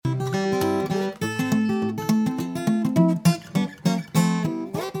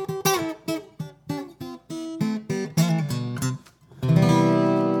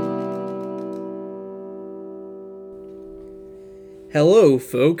Hello,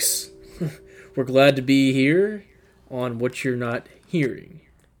 folks. We're glad to be here on What You're Not Hearing.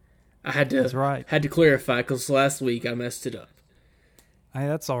 I had That's right. to clarify because last week I messed it up. Hey,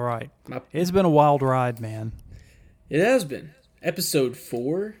 that's all right. My- It's been a wild ride, man. It has been episode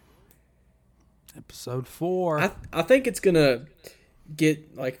 4. Episode 4. I think it's gonna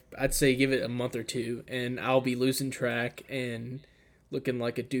get I'd say give it a month or two, and I'll be losing track and looking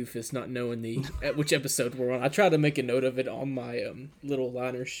like a doofus, not knowing at which episode we're on. I try to make a note of it on my little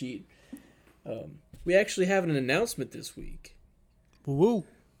liner sheet. We actually have an announcement this week. Woo.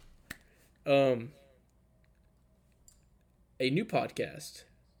 A new podcast.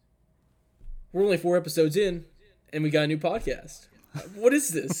 We're only 4 episodes in, and we got a new podcast. What is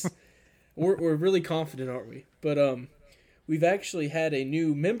this? We're really confident, aren't we? But we've actually had a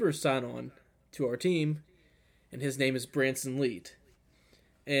new member sign on to our team, and his name is Branson Leet.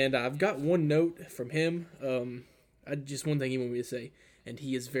 And I've got one note from him. Just one thing he wanted me to say, and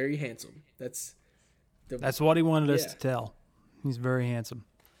he is very handsome. That's what he wanted us yeah. to tell. He's very handsome.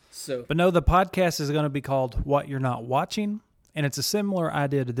 So, But no, the podcast is going to be called What You're Not Watching, and it's a similar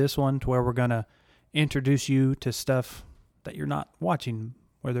idea to this one, to where we're going to introduce you to stuff that you're not watching,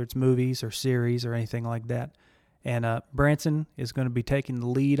 whether it's movies or series or anything like that. And Branson is going to be taking the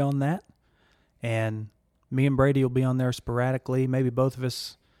lead on that, and me and Brady will be on there sporadically. Maybe both of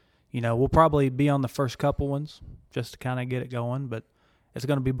us, we'll probably be on the first couple ones just to kind of get it going, but it's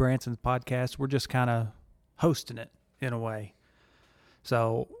going to be Branson's podcast. We're just kind of hosting it in a way.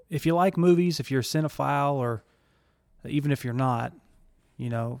 So if you like movies, if you're a cinephile, or even if you're not,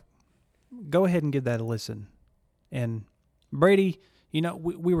 go ahead and give that a listen. And Brady,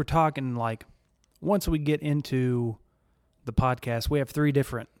 we were talking, like, once we get into the podcast, we have 3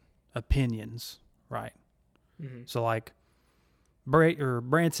 different opinions, right? mm-hmm. So, like,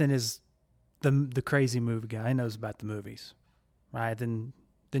 Branson is the crazy movie guy. He knows about the movies, right? Then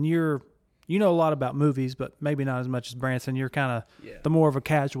you know a lot about movies, but maybe not as much as Branson. You're kind of the more of a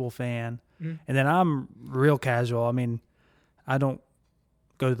casual fan. Mm-hmm. And then I'm real casual. I mean, I don't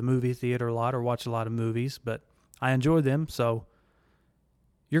go to the movie theater a lot or watch a lot of movies, but I enjoy them. So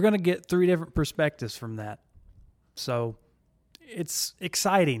you're going to get 3 different perspectives from that. So it's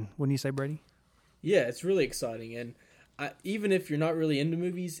exciting, wouldn't you say, Brady? Yeah, it's really exciting. And even if you're not really into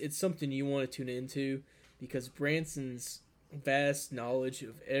movies, it's something you want to tune into, because Branson's vast knowledge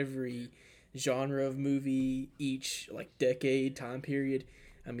of every genre of movie, each decade, time period.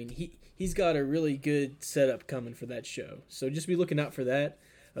 I mean, he's got a really good setup coming for that show. So just be looking out for that.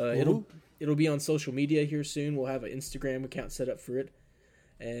 It'll be on social media here soon. We'll have an Instagram account set up for it.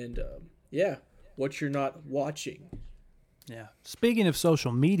 And what you're not watching. Yeah. Speaking of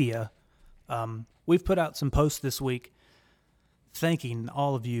social media, we've put out some posts this week thanking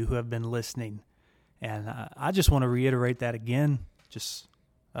all of you who have been listening. And I just want to reiterate that again.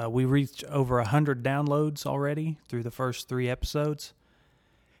 We reached over 100 downloads already through the first 3 episodes.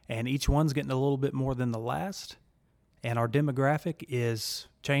 And each one's getting a little bit more than the last. And our demographic is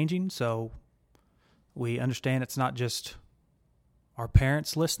changing, so we understand it's not just our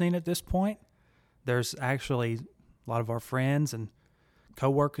parents listening at this point. There's actually a lot of our friends and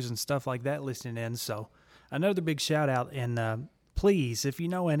coworkers and stuff like that listening in. So another big shout out, and please, if you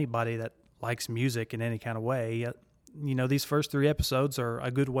know anybody that likes music in any kind of way, these first 3 episodes are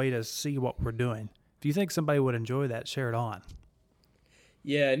a good way to see what we're doing. If you think somebody would enjoy that, share it on.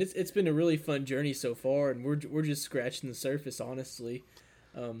 Yeah, and it's been a really fun journey so far, and we're just scratching the surface, honestly.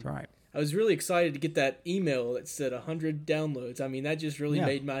 Right. I was really excited to get that email that said 100 downloads. I mean, that just really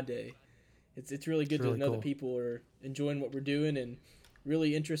made my day. It's really good to know that people are enjoying what we're doing and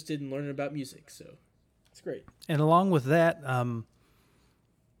really interested in learning about music. So it's great. And along with that,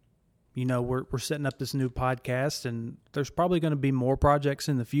 we're setting up this new podcast, and there's probably going to be more projects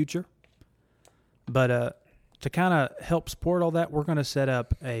in the future. But to kind of help support all that, we're going to set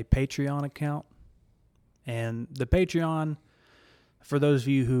up a Patreon account. And the Patreon, for those of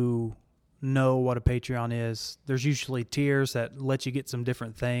you who know what a Patreon is, there's usually tiers that let you get some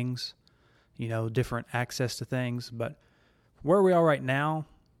different things, different access to things. But where we are right now,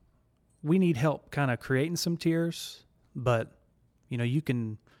 we need help kind of creating some tiers. But, you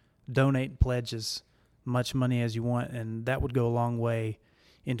can donate and pledge as much money as you want, and that would go a long way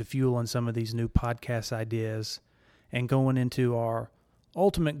into fueling some of these new podcast ideas and going into our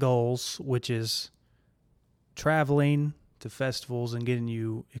ultimate goals, which is traveling to festivals and getting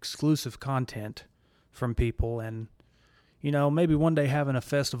you exclusive content from people, and maybe one day having a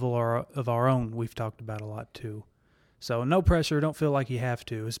festival of our own. We've talked about a lot too. So no pressure, don't feel like you have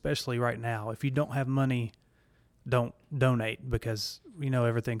to, especially right now. If you don't have money, don't donate, because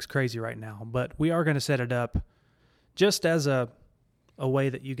everything's crazy right now. But we are going to set it up just as a a way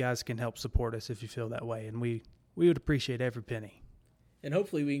that you guys can help support us if you feel that way, and we would appreciate every penny. And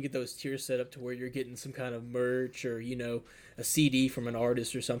hopefully we can get those tiers set up to where you're getting some kind of merch or, a CD from an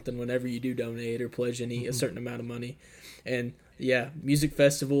artist or something whenever you do donate or pledge a certain amount of money. And yeah, music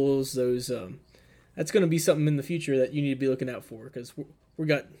festivals, those that's going to be something in the future that you need to be looking out for, because we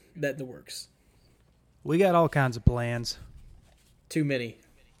got that in the works. We got all kinds of plans. Too many.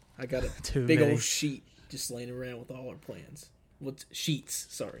 I got a big old sheet just laying around with all our plans. Sheets,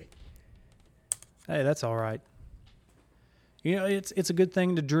 sorry. Hey, that's all right. It's a good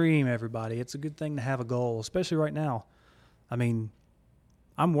thing to dream, everybody. It's a good thing to have a goal, especially right now. I mean,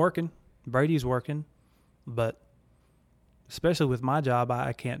 I'm working. Brady's working. But especially with my job,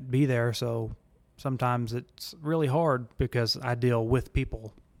 I can't be there. So sometimes it's really hard because I deal with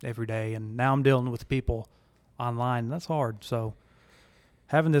people every day. And now I'm dealing with people online. That's hard. So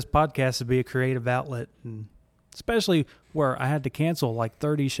having this podcast to be a creative outlet, and especially where I had to cancel like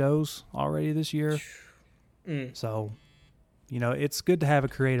 30 shows already this year. So... it's good to have a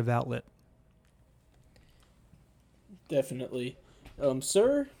creative outlet. Definitely.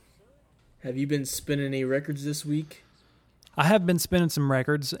 Sir, have you been spinning any records this week? I have been spinning some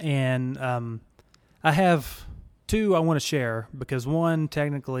records, and I have two I want to share, because one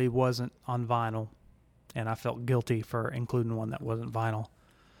technically wasn't on vinyl, and I felt guilty for including one that wasn't vinyl.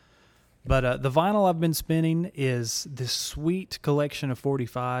 But the vinyl I've been spinning is this sweet collection of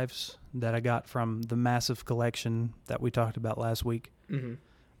 45s that I got from the massive collection that we talked about last week. Mm-hmm.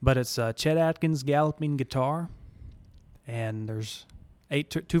 But it's Chet Atkins Galloping Guitar, and there's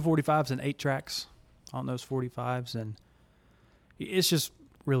 245s and 8 tracks on those 45s, and it's just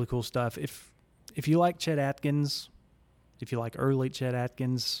really cool stuff. If you like Chet Atkins, if you like early Chet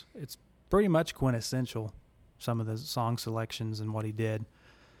Atkins, it's pretty much quintessential, some of the song selections and what he did.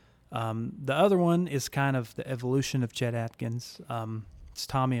 The other one is kind of the evolution of Chet Atkins. It's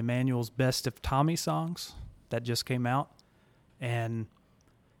Tommy Emmanuel's Best of Tommy songs that just came out. And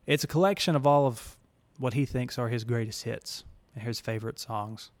it's a collection of all of what he thinks are his greatest hits and his favorite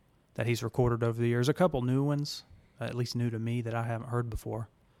songs that he's recorded over the years. A couple new ones, at least new to me, that I haven't heard before.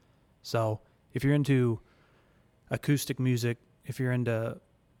 So if you're into acoustic music, if you're into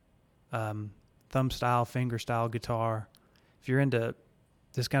thumb style, finger style guitar, if you're into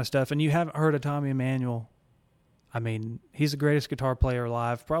this kind of stuff, and you haven't heard of Tommy Emmanuel, I mean, he's the greatest guitar player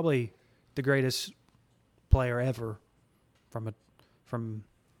alive, probably the greatest player ever from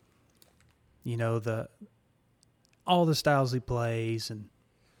all the styles he plays and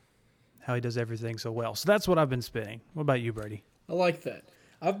how he does everything so well. So that's what I've been spinning. What about you, Brady? I like that.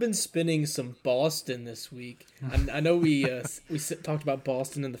 I've been spinning some Boston this week. I know we talked about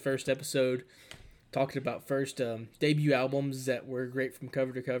Boston in the first episode, talking about first debut albums that were great from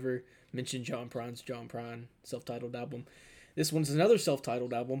cover to cover. Mentioned John Prine's John Prine self-titled album. This one's another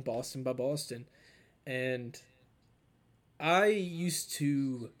self-titled album, Boston by Boston. And I used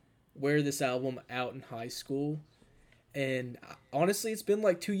to wear this album out in high school. And honestly, it's been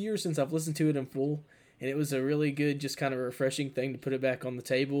like 2 years since I've listened to it in full. And it was a really good, just kind of refreshing thing to put it back on the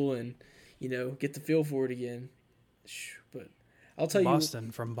table and, get the feel for it again. But I'll tell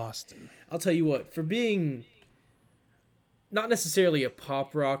from Boston. I'll tell you what, for being not necessarily a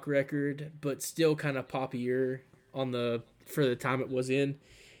pop rock record, but still kind of poppier for the time it was in,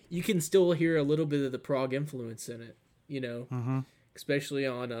 you can still hear a little bit of the prog influence in it, Mm-hmm. especially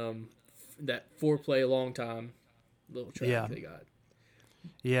on that Foreplay Long Time little track they got.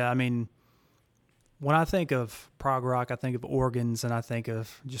 Yeah, I mean, when I think of prog rock, I think of organs, and I think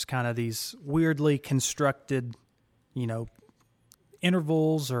of just kind of these weirdly constructed,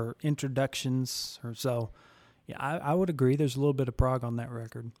 intervals or introductions or so. Yeah, I would agree. There's a little bit of prog on that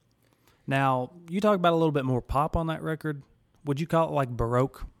record. Now, you talk about a little bit more pop on that record. Would you call it like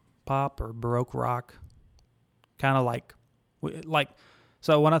Baroque pop or Baroque rock? Kind of like,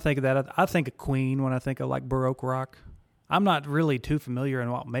 so when I think of that, I think of Queen when I think of like Baroque rock. I'm not really too familiar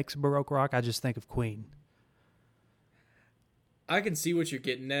in what makes Baroque rock. I just think of Queen. I can see what you're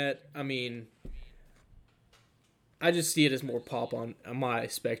getting at. I mean, I just see it as more pop on my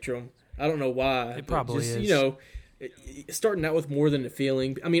spectrum. I don't know why. It probably is. Starting out with More Than a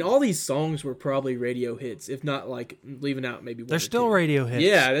Feeling. I mean, all these songs were probably radio hits, if not like leaving out maybe one. They're still radio hits.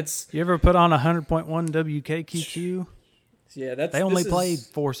 Yeah, that's. You ever put on 100.1 WKQQ? Yeah, they only played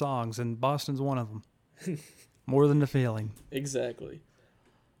 4 songs, and Boston's one of them. More Than a Feeling. Exactly.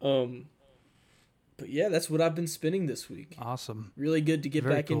 But yeah, that's what I've been spinning this week. Awesome. Really good to get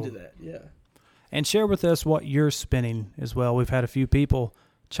Very back cool. into that. Yeah. And share with us what you're spinning as well. We've had a few people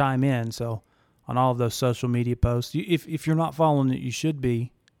chime in, so on all of those social media posts. If you're not following it, you should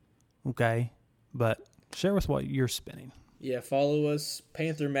be, okay? But share with what you're spinning. Yeah, follow us,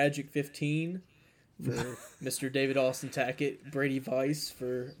 Panther Magic 15 for Mr. David Austin Tackett, Brady Vice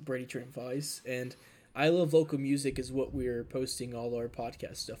for Brady Trent Vice, and I Love Local Music is what we're posting all our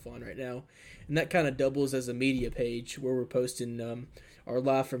podcast stuff on right now. And that kind of doubles as a media page where we're posting our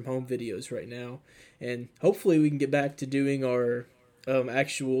live from home videos right now. And hopefully we can get back to doing our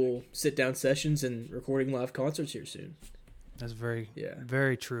actual sit-down sessions and recording live concerts here soon. That's very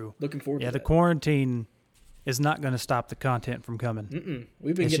true. Looking forward to that. The quarantine is not going to stop the content from coming.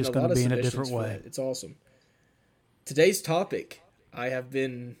 We've been getting just a lot of be in a submissions different for way. that. It's awesome. Today's topic, I have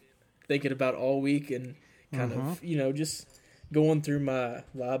been thinking about all week and kind of, just going through my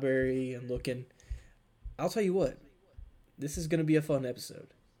library and looking. I'll tell you what, this is going to be a fun episode.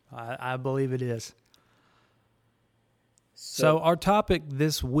 I believe it is. So our topic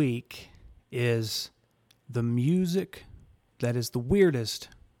this week is the music that is the weirdest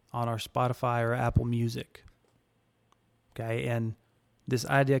on our Spotify or Apple Music. Okay, and this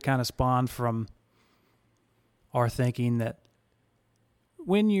idea kind of spawned from our thinking that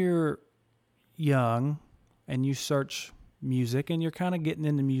when you're young and you search music and you're kind of getting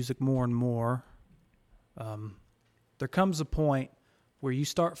into music more and more, there comes a point where you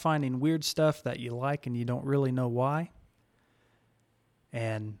start finding weird stuff that you like and you don't really know why.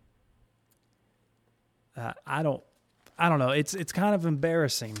 And I don't know. It's kind of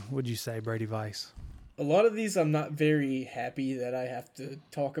embarrassing, would you say, Brady Vice? A lot of these I'm not very happy that I have to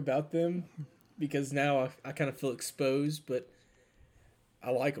talk about them because now I kind of feel exposed, but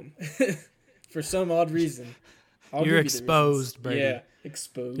I like them. For some odd reason. You're exposed, Brady. Yeah,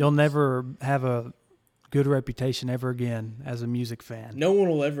 exposed. You'll never have a good reputation ever again as a music fan. No one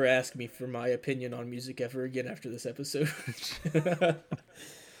will ever ask me for my opinion on music ever again after this episode.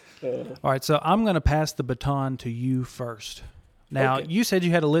 All right, so I'm going to pass the baton to you first. Now, You said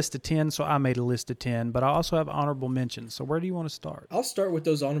you had a list of 10, so I made a list of 10, but I also have honorable mentions. So where do you want to start? I'll start with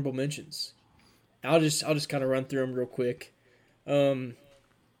those honorable mentions. I'll just kind of run through them real quick. The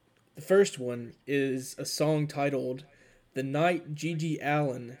first one is a song titled "The Night Gigi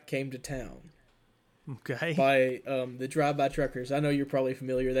Allen Came to Town." Okay. By the Drive-By Truckers. I know you're probably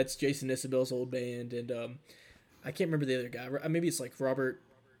familiar. That's Jason Isabel's old band, and I can't remember the other guy. Maybe it's like Robert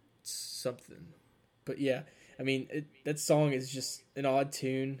something. But yeah, I mean, that song is just an odd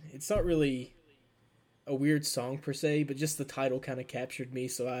tune. It's not really a weird song per se, but just the title kind of captured me,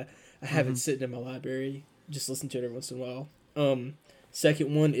 so I have it sitting in my library. Just listen to it every once in a while.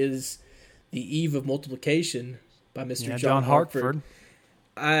 Second one is "The Eve of Multiplication" by Mr. John Hartford.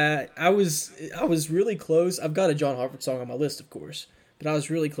 I was really close. I've got a John Hartford song on my list, of course, but I was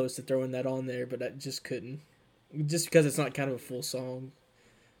really close to throwing that on there, but I just couldn't, just because it's not kind of a full song.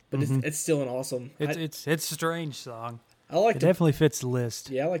 But it's still an awesome. It's a strange song. It definitely fits the list.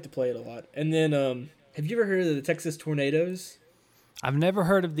 Yeah, I like to play it a lot. And then, have you ever heard of the Texas Tornadoes? I've never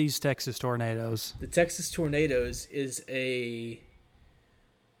heard of these Texas Tornadoes. The Texas Tornadoes is a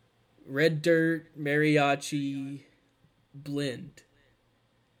red dirt mariachi blend.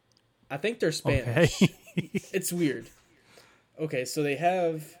 I think they're Spanish. Okay. It's weird. Okay, so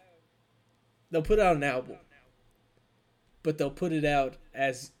they'll put out an album, but they'll put it out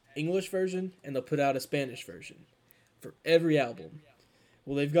as English version and they'll put out a Spanish version for every album.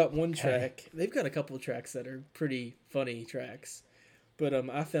 Well, they've got one track. They've got a couple of tracks that are pretty funny tracks, but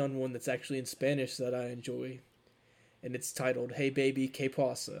I found one that's actually in Spanish that I enjoy, and it's titled "Hey Baby, ¿Qué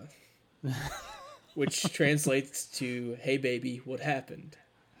pasa?" which translates to "Hey baby, what happened?"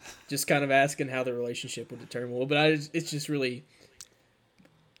 Just kind of asking how the relationship would determine. But it's just really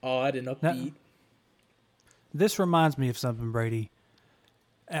odd and upbeat. Now, this reminds me of something, Brady.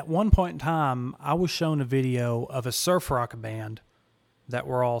 At one point in time, I was shown a video of a surf rock band that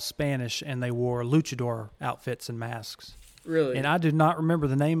were all Spanish, and they wore luchador outfits and masks. Really? And I do not remember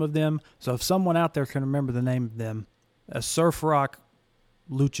the name of them, so if someone out there can remember the name of them, a surf rock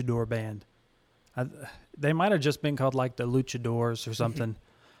luchador band. They might have just been called like the Luchadors or something.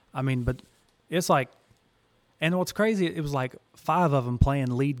 I mean, but it's like, and what's crazy, it was like 5 of them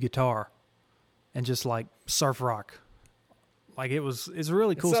playing lead guitar and just like surf rock. Like it's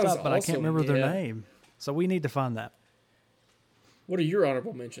really cool stuff, but awesome. I can't remember their name. So we need to find that. What are your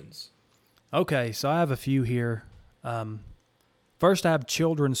honorable mentions? Okay, so I have a few here. First, I have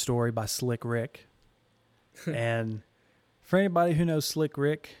Children's Story by Slick Rick. And for anybody who knows Slick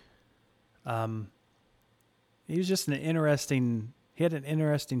Rick, he was just he had an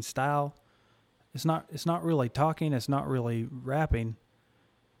interesting style. It's not really talking, it's not really rapping.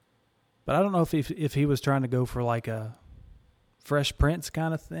 But I don't know if he was trying to go for like a Fresh Prince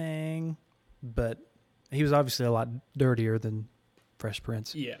kind of thing, but he was obviously a lot dirtier than Fresh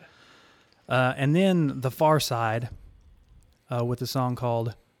Prince. Yeah. And then The Far Side with a song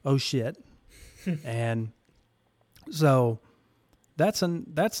called "Oh Shit," and so that's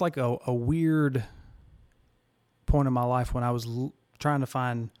like a weird point in my life when I was trying to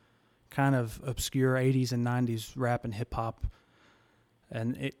find kind of obscure 80s and 90s rap and hip hop,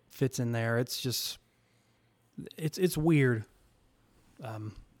 and it fits in there. It's just it's weird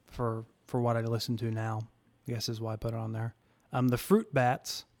for what I listen to now, I guess is why I put it on there. The Fruit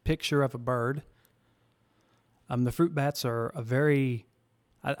Bats, Picture of a Bird. The Fruit Bats are a very,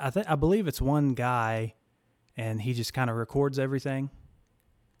 I believe it's one guy, and he just kind of records everything.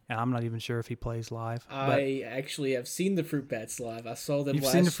 And I'm not even sure if he plays live. I actually have seen the Fruit Bats live. I saw them last year.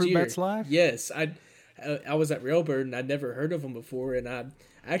 You've seen the Fruit Bats live? Yes. I was at Railbird, and I'd never heard of them before, and I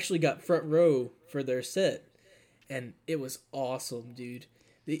actually got front row for their set. And it was awesome, dude.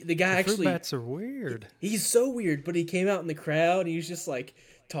 The guy actually... Fruit Bats are weird. He's so weird, but he came out in the crowd, and he was just, like,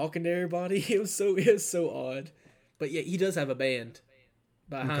 talking to everybody. It was so odd. But, yeah, he does have a band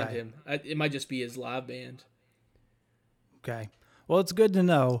behind him. It might just be his live band. Okay. Well, it's good to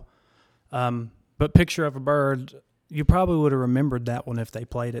know. But Picture of a Bird, you probably would have remembered that one if they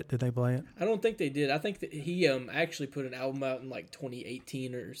played it. Did they play it? I don't think they did. I think that he actually put an album out in, like,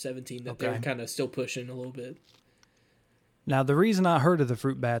 2018 or 17 that they were kind of still pushing a little bit. Now, the reason I heard of the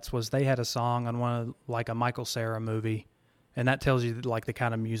Fruit Bats was they had a song on one of, like, a Michael Cera movie, and that tells you, like, the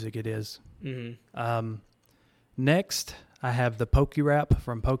kind of music it is. Mm-hmm. Next, I have the Pokérap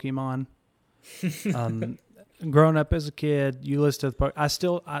from Pokemon. Growing up as a kid, you listen to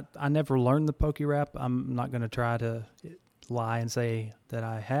the I never learned the Pokérap. I'm not going to try to lie and say that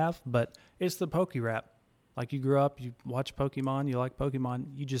I have, but it's the Pokérap. Like, you grew up, you watch Pokemon, you like Pokemon,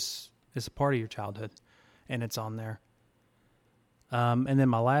 it's a part of your childhood, and it's on there. And then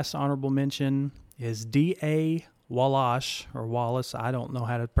my last honorable mention is D.A. Wallach, or Wallace. I don't know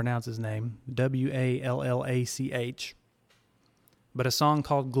how to pronounce his name. Wallach. But a song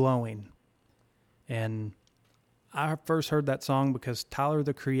called Glowing. And I first heard that song because Tyler,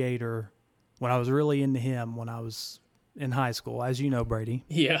 the Creator, when I was really into him when I was in high school, as you know, Brady.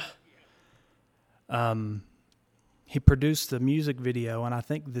 Yeah. He produced the music video, and I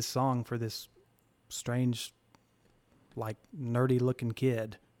think this song for this strange, like, nerdy-looking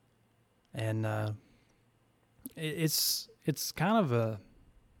kid. And it's kind of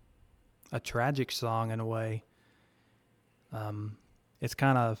a tragic song in a way. It's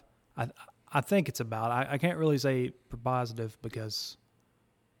kind of... I think it's about... I can't really say positive because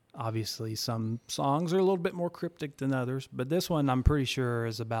obviously some songs are a little bit more cryptic than others, but this one I'm pretty sure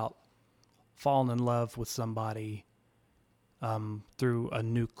is about falling in love with somebody through a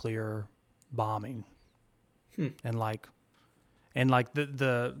nuclear bombing. And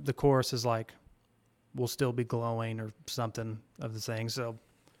the chorus is like, we'll still be glowing or something of the saying. So,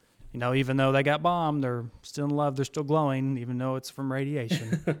 you know, even though they got bombed, they're still in love, they're still glowing, even though it's from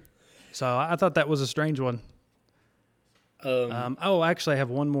radiation. So I thought that was a strange one. Actually, I have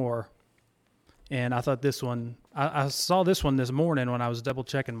one more. And I thought this one, I saw this one this morning when I was double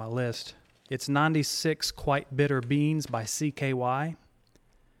checking my list. It's 96 Quite Bitter Beans by CKY.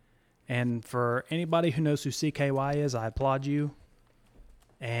 And for anybody who knows who CKY is, I applaud you.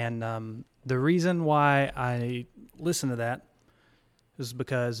 And the reason why I listen to that is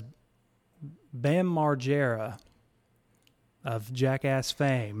because Bam Margera of Jackass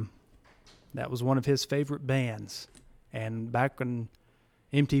fame, that was one of his favorite bands. And back when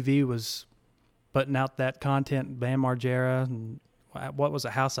MTV was putting out that content, Bam Margera, and what was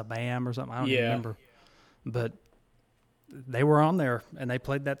it, House of Bam or something? I don't even remember. But they were on there, and they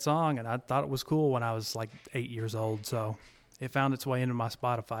played that song, and I thought it was cool when I was like 8 years old. So it found its way into my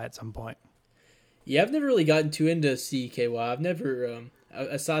Spotify at some point. Yeah, I've never really gotten too into CKY. I've never,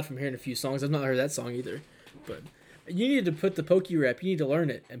 aside from hearing a few songs, I've not heard that song either. But you need to put the Pokérap, you need to learn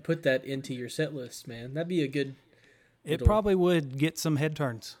it and put that into your set list, man. That'd be a good... It probably would get some head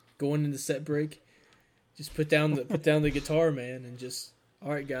turns. Going into set break, just put down the guitar, man, and just,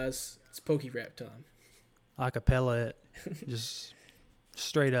 all right, guys, it's Pokérap time. Acapella it, just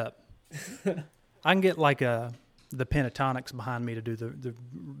straight up. I can get like the Pentatonics behind me to do the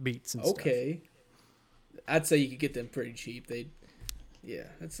beats and stuff. Okay, I'd say you could get them pretty cheap.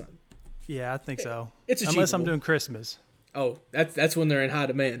 That's not. Yeah, I think so. It's achievable. Unless I'm doing Christmas. Oh, that's when they're in high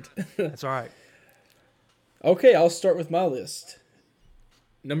demand. That's all right. Okay, I'll start with my list.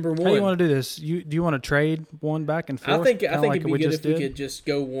 Number 1. How do you want to do this? Do you want to trade one back and forth? I think like it'd be good if we could just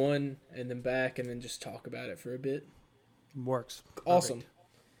go one and then back and then just talk about it for a bit. Works. Awesome. Perfect.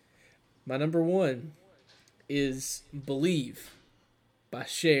 My number 1 is Believe by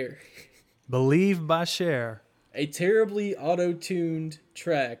Cher. Believe by Cher. A terribly auto-tuned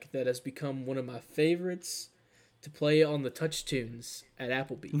track that has become one of my favorites to play on the touch tunes at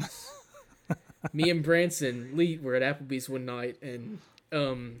Applebee's. Me and Branson Lee were at Applebee's one night, and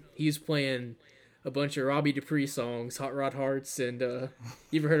he was playing a bunch of Robbie Dupree songs, Hot Rod Hearts, and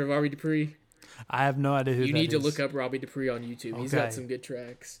you ever heard of Robbie Dupree? I have no idea who that is. You need to look up Robbie Dupree on YouTube. He's got some good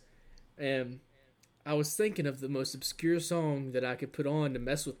tracks. And I was thinking of the most obscure song that I could put on to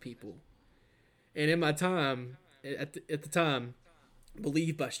mess with people. And in my time, at the time,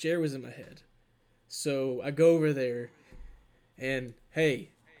 Believe by Cher was in my head. So I go over there, and hey,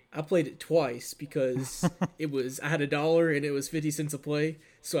 I played it twice because I had $1 and it was 50 cents a play.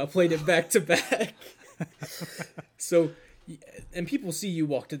 So I played it back to back. So, and people see you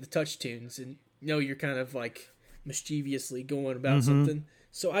walk to the touch tunes and know you're kind of like mischievously going about something.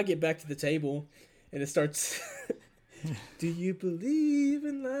 So I get back to the table and it starts, do you believe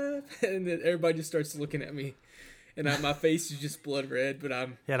in life? And then everybody just starts looking at me. And my face is just blood red, but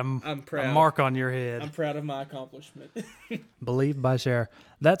I'm proud. A mark on your head. I'm proud of my accomplishment. Believe by Cher.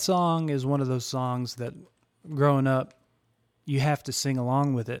 That song is one of those songs that, growing up, you have to sing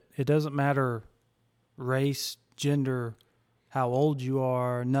along with it. It doesn't matter race, gender, how old you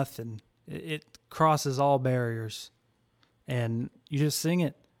are, nothing. It crosses all barriers. And you just sing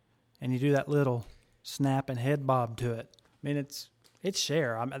it, and you do that little snap and head bob to it. I mean, it's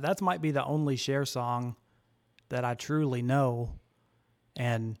Cher. That might be the only Cher song that I truly know.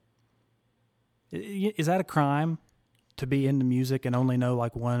 And is that a crime to be into music and only know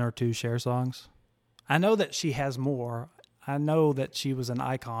like one or two Cher songs? I know that she has more. I know that she was an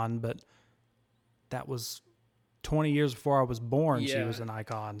icon, but that was 20 years before I was born. Yeah. She was an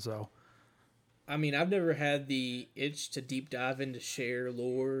icon. So, I mean, I've never had the itch to deep dive into Cher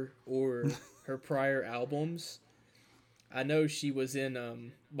lore or her prior albums. I know she was in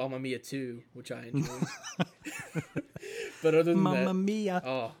Mamma Mia 2, which I enjoyed. But other than Mamma Mia.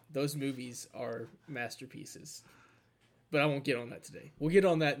 Oh, those movies are masterpieces. But I won't get on that today. We'll get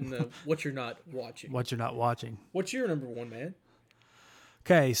on that in the What You're Not Watching. What You're Not Watching. What's your number one, man?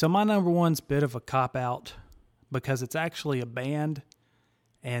 Okay, so my number one's a bit of a cop-out because it's actually a band.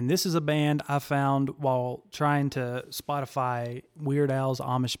 And this is a band I found while trying to Spotify Weird Al's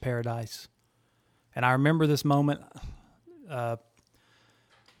Amish Paradise. And I remember this moment.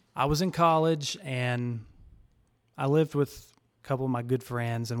 I was in college and I lived with a couple of my good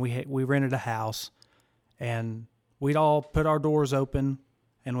friends, and we rented a house, and we'd all put our doors open,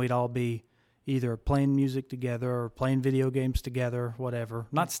 and we'd all be either playing music together or playing video games together, whatever.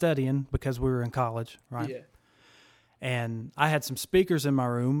 Not studying because we were in college, right? Yeah. And I had some speakers in my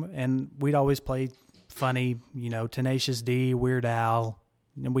room, and we'd always play funny, Tenacious D, Weird Al,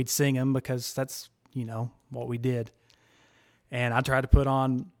 and we'd sing them because that's, what we did. And I tried to put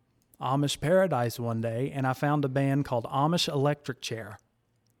on Amish Paradise one day, and I found a band called Amish Electric Chair.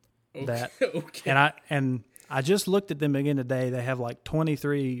 Okay. And I just looked at them again today. They have like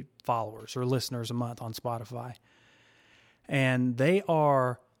 23 followers or listeners a month on Spotify. And they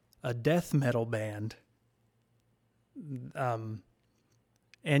are a death metal band. And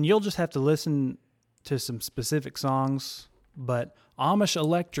you'll just have to listen to some specific songs. But Amish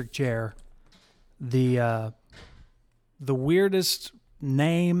Electric Chair, the weirdest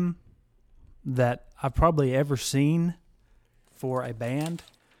name that I've probably ever seen for a band.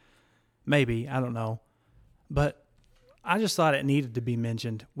 Maybe, I don't know. But I just thought it needed to be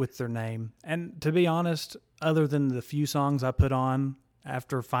mentioned with their name. And to be honest, other than the few songs I put on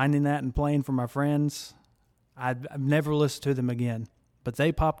after finding that and playing for my friends, I've never listened to them again. But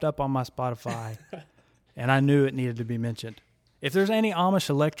they popped up on my Spotify, and I knew it needed to be mentioned. If there's any Amish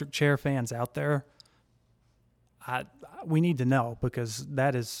Electric Chair fans out there, we need to know, because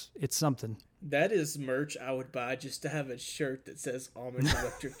it's something. That is merch I would buy just to have a shirt that says Amish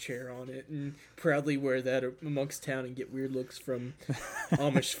Electric Chair on it and proudly wear that amongst town and get weird looks from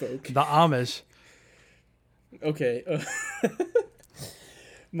Amish folk. The Amish. Okay.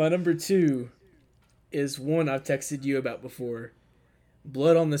 My number two is one I've texted you about before.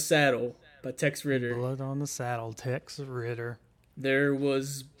 Blood on the Saddle by Tex Ritter. Blood on the Saddle, Tex Ritter. There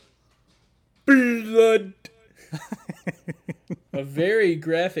was blood. A very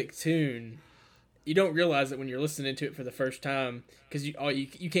graphic tune. You don't realize it when you're listening to it for the first time, because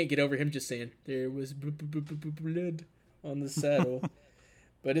you can't get over him just saying there was blood on the saddle.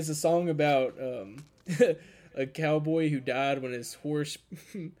 But it's a song about a cowboy who died when his horse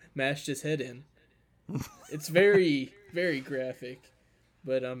mashed his head in. It's very, very graphic,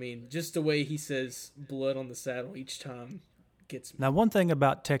 but I mean, just the way he says blood on the saddle each time gets me. Now, one thing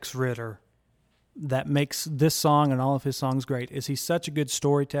about Tex Ritter that makes this song and all of his songs great is he's such a good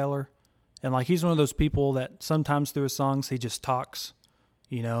storyteller. And like, he's one of those people that sometimes through his songs he just talks,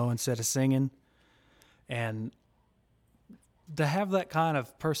 instead of singing. And to have that kind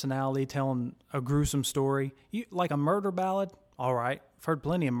of personality telling a gruesome story, like a murder ballad, all right. I've heard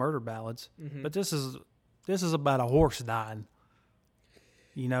plenty of murder ballads, but this is about a horse dying.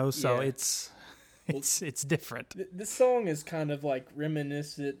 So Yeah. it's different. This song is kind of like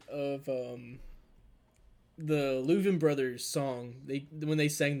reminiscent of the Louvin Brothers song. When they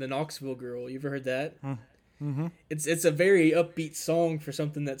sang the Knoxville Girl. You ever heard that? Mm-hmm. It's a very upbeat song for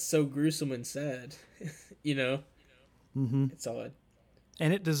something that's so gruesome and sad. Mm-hmm. It's odd.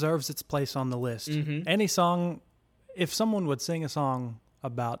 And it deserves its place on the list. Mm-hmm. Any song, if someone would sing a song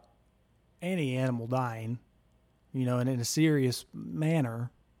about any animal dying, and in a serious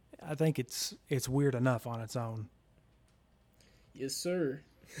manner, I think it's weird enough on its own. Yes, sir.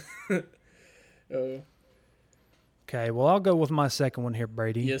 Oh. Okay, well, I'll go with my second one here,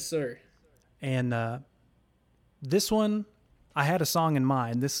 Brady. Yes, sir. And this one, I had a song in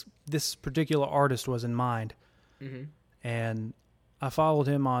mind. This particular artist was in mind. Mm-hmm. And I followed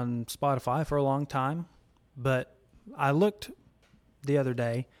him on Spotify for a long time. But I looked the other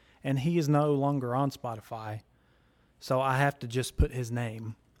day, and he is no longer on Spotify. So I have to just put his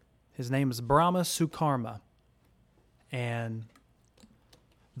name. His name is Brahma Sukarma. And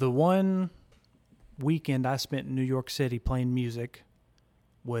the one weekend I spent in New York City playing music,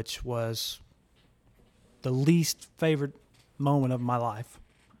 which was the least favorite moment of my life,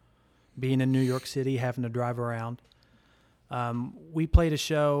 being in New York City, having to drive around. We played a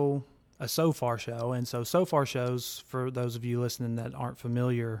show, a Sofar show, and so Sofar shows, for those of you listening that aren't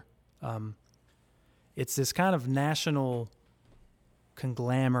familiar, it's this kind of national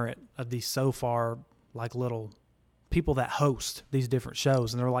conglomerate of these Sofar, like little people that host these different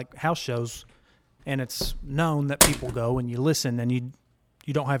shows, and they're like house shows. And it's known that people go and you listen, and you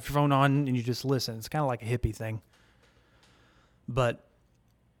don't have your phone on and you just listen. It's kind of like a hippie thing. But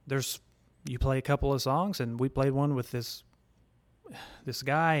you play a couple of songs, and we played one with this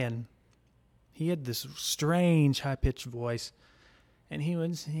guy, and he had this strange high-pitched voice, and he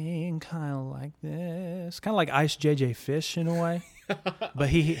would sing kind of like this, kind of like Ice JJ Fish in a way. But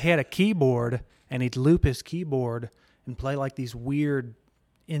he had a keyboard, and he'd loop his keyboard and play like these weird,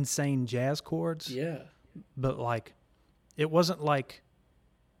 insane jazz chords. Yeah. But it wasn't like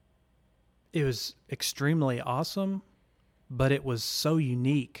it was extremely awesome, but it was so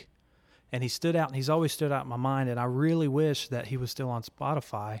unique. And he stood out, and he's always stood out in my mind, and I really wish that he was still on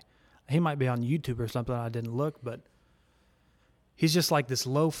Spotify. He might be on YouTube or something. I didn't look, but he's just like this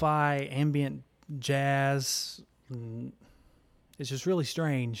lo-fi ambient jazz. It's just really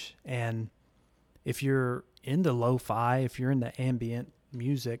strange. And if you're into lo-fi, if you're into ambient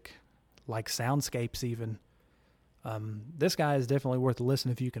music, like soundscapes even, this guy is definitely worth a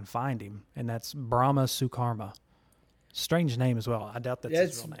listen if you can find him, and that's Brahma Sukarma. Strange name as well. I doubt that's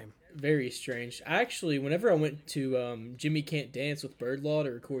his real name. Very strange. Actually, whenever I went to Jimmy Can't Dance with Birdlaw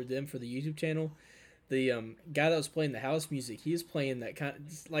to record them for the YouTube channel, the guy that was playing the house music, he was playing that kind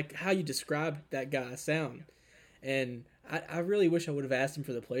of, like how you described that guy's sound. And I really wish I would have asked him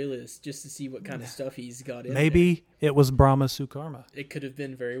for the playlist just to see what kind of stuff he's got in Maybe there. It was Brahma Sukarma. It could have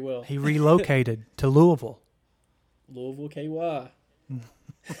been very well. He relocated to Louisville. Louisville, KY.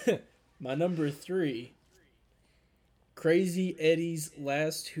 My number 3, Crazy Eddie's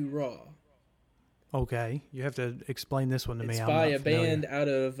Last Hurrah. Okay, you have to explain this one to me. It's I'm by not a familiar. band out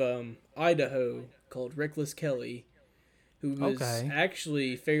of Idaho called Reckless Kelly, who was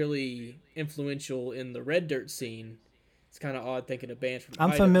actually fairly influential in the Red Dirt scene. It's kind of odd thinking a band from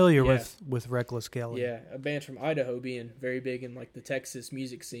I'm Idaho. familiar with Reckless Kelly. Yeah, a band from Idaho being very big in like the Texas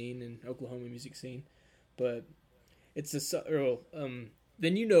music scene and Oklahoma music scene. But it's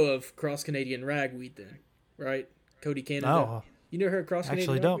then you know of Cross Canadian Ragweed then, right? Cody Canada. No. You never heard Cross Canadian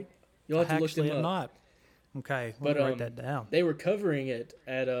Actually Ragweed? don't. You'll have to look them Actually, up. I'm not. Okay, let me write that down. They were covering it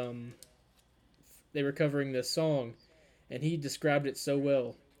at they were covering this song, and he described it so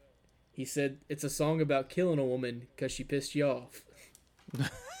well. He said it's a song about killing a woman because she pissed you off.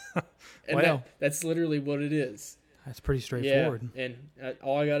 And well, that's literally what it is. That's pretty straightforward. Yeah, and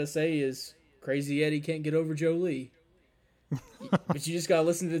all I gotta say is Crazy Eddie can't get over Joe Lee. But you just gotta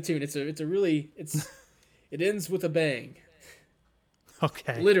listen to the tune. It ends with a bang.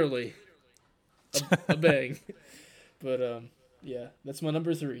 Okay. Literally. A bang. But yeah, that's my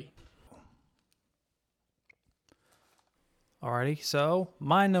number 3. Alrighty, so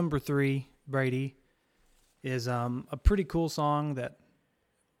my number 3, Brady, is a pretty cool song that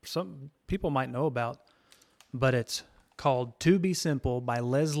some people might know about, but it's called To Be Simple by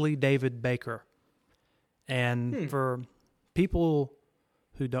Leslie David Baker. And for people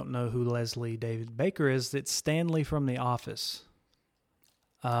who don't know who Leslie David Baker is, it's Stanley from The Office.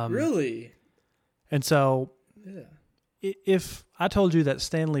 Really? And so, Yeah. If I told you that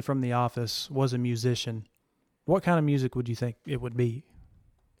Stanley from The Office was a musician, what kind of music would you think it would be?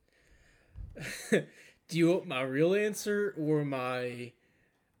 Do you want my real answer or my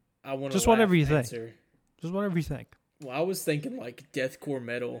I want to Just whatever you answer? think. Just whatever you think. Well, I was thinking like deathcore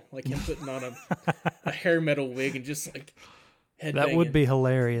metal, like him putting on a hair metal wig and just like headbanging. That would be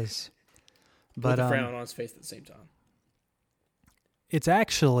hilarious. But with a frown on his face at the same time. It's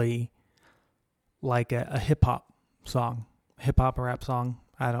actually like a hip hop song, hip hop rap song.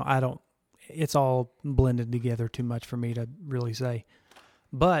 I don't. It's all blended together too much for me to really say.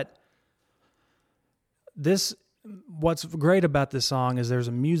 But what's great about this song is there's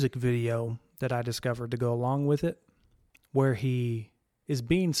a music video that I discovered to go along with it, where he is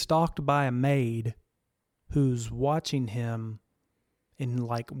being stalked by a maid who's watching him in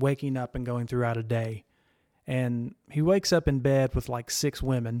like waking up and going throughout a day. And he wakes up in bed with like 6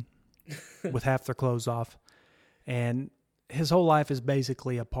 women with half their clothes off. And his whole life is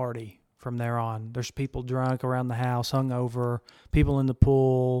basically a party from there on. There's people drunk around the house, hungover, people in the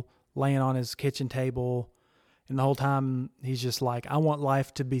pool, laying on his kitchen table. And the whole time he's just like, I want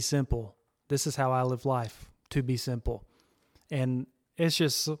life to be simple. This is how I live life, to be simple. And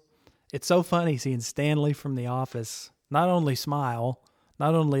it's so funny seeing Stanley from The Office not only smile,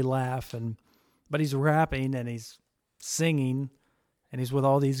 not only laugh, but he's rapping and he's singing and he's with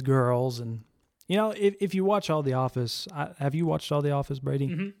all these girls. And, you know, if you watch all The Office, have you watched all The Office, Brady?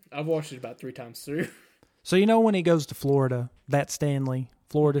 Mm-hmm. I've watched it about 3 times through. So, you know, when he goes to Florida, that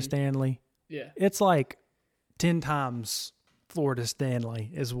Florida Mm-hmm. Stanley, Yeah. it's like 10 times Florida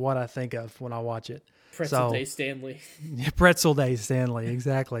Stanley is what I think of when I watch it. Pretzel Day Stanley. Pretzel Day Stanley,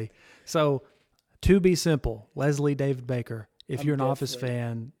 exactly. So, To Be Simple, Leslie David Baker. If you're an Office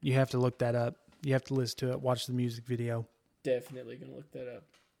fan, you have to look that up. You have to listen to it, watch the music video. Definitely going to look that up.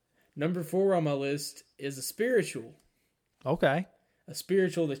 Number 4 on my list is a spiritual. Okay. A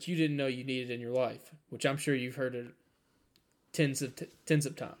spiritual that you didn't know you needed in your life, which I'm sure you've heard it tens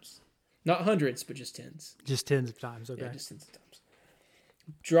of times. Not hundreds, but just tens. Just tens of times, okay. Yeah, just tens of times.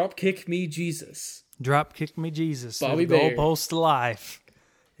 Drop Kick Me Jesus. Drop Kick Me Jesus. Bobby the Bare. goalpost to life.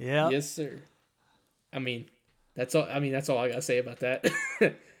 Yeah. Yes, sir. I mean, that's all I got to say about that.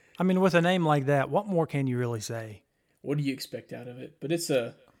 I mean, with a name like that, what more can you really say? What do you expect out of it? But it's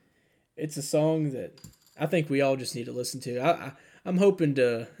a song that I think we all just need to listen to. I'm hoping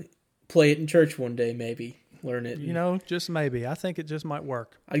to play it in church one day, maybe learn it. You know, just maybe. I think it just might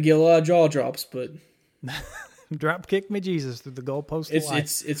work. I'd get a lot of jaw drops, but Drop Kick Me Jesus through the goalpost to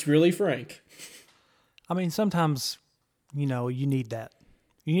life. It's really frank. I mean, sometimes, you know, you need that.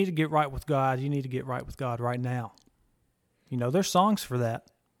 You need to get right with God. You need to get right with God right now. You know, there's songs for that.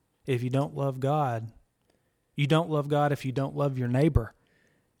 If you don't love God, you don't love God if you don't love your neighbor.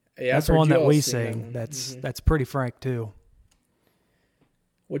 Yeah, that's one that we sing. That's pretty frank too.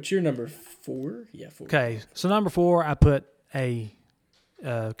 What's your number 4? Yeah, 4. Okay, so number 4, I put a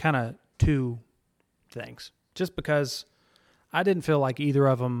kind of 2 things. Just because I didn't feel like either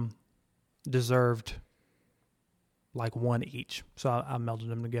of them deserved like one each. So I melded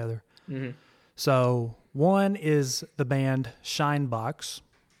them together. Mm-hmm. So one is the band Shinebox.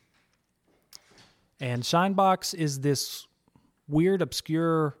 And Shinebox is this weird,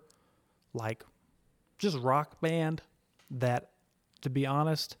 obscure, like, just rock band that, to be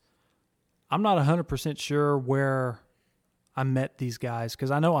honest, I'm not 100% sure where I met these guys.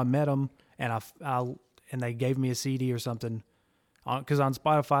 Because I know I met them, and and they gave me a CD or something. Because on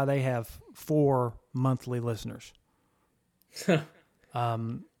Spotify, they have 4 monthly listeners. But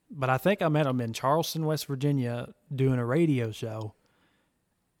I think I met them in Charleston, West Virginia, doing a radio show.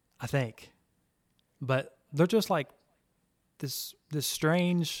 I think. But they're just like this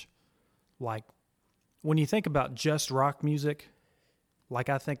strange, like, when you think about just rock music, like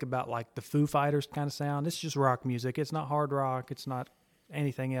I think about like the Foo Fighters kind of sound. It's just rock music. It's not hard rock. It's not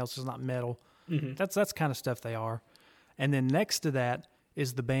anything else. It's not metal. Mm-hmm. That's kind of stuff they are. And then next to that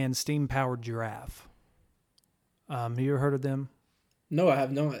is the band Steam Powered Giraffe. Have you ever heard of them? No, I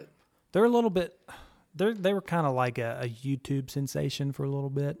have not. They're a little bit. They were kind of like a YouTube sensation for a little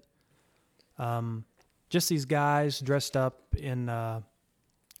bit. Just these guys dressed up in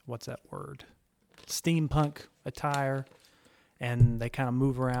what's that word? Steampunk attire, and they kind of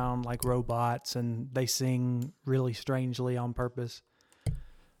move around like robots, and they sing really strangely on purpose.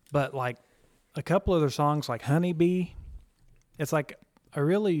 But like a couple of their songs, like Honeybee, it's like a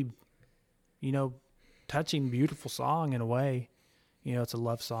really, you know, touching, beautiful song in a way. You know, it's a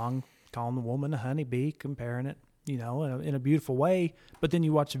love song, calling the woman a honeybee, comparing it, you know, in a beautiful way. But then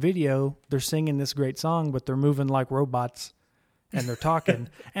you watch the video, they're singing this great song, but they're moving like robots, and they're talking.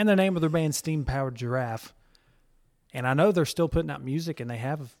 And the name of their band, Steam Powered Giraffe. And I know they're still putting out music and they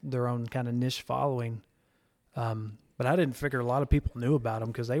have their own kind of niche following. But I didn't figure a lot of people knew about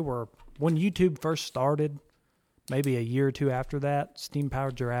them because they were, when YouTube first started, maybe a year or two after that, Steam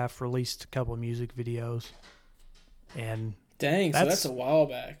Powered Giraffe released a couple of music videos. And dang, so that's a while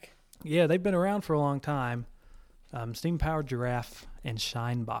back. Yeah, they've been around for a long time. Steam Powered Giraffe and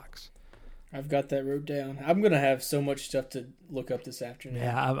Shinebox. I've got that wrote down. I'm gonna have so much stuff to look up this afternoon.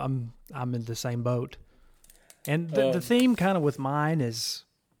 Yeah, I'm in the same boat. And the theme kind of with mine is,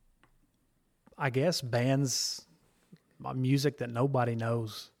 I guess, bands, music that nobody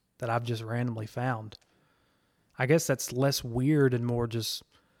knows that I've just randomly found. I guess that's less weird and more just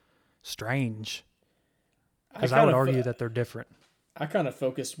strange. Because I would argue that they're different. I kind of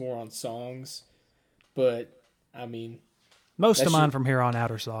focused more on songs, but I mean, most of mine from here on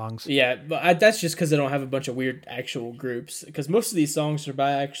out are songs. Yeah, but that's just because I don't have a bunch of weird actual groups. Because most of these songs are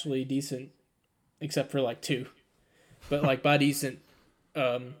by actually decent, except for like 2, but like by decent,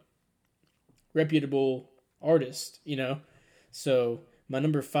 reputable artists, you know. So my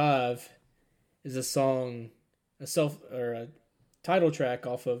number 5 is a song, a title track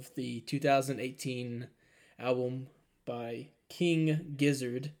off of the 2018 album by King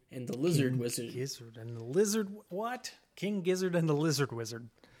Gizzard and the Lizard Wizard. Gizzard and the Lizard, what? King Gizzard and the Lizard Wizard.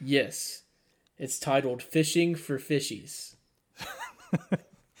 Yes. It's titled Fishing for Fishies.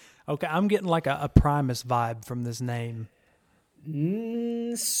 Okay, I'm getting like a Primus vibe from this name.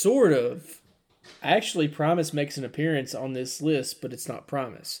 Sort of. Actually, Primus makes an appearance on this list, but it's not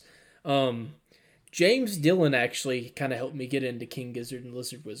Primus. James Dillon actually kind of helped me get into King Gizzard and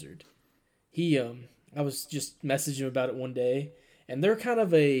Lizard Wizard. I was just messaging him about it one day, and they're kind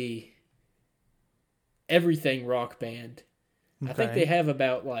of a everything rock band. Okay. I think they have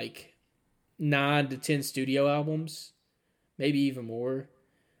about like 9 to 10 studio albums, maybe even more.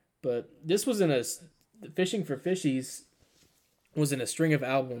 But this was Fishing for Fishies was in a string of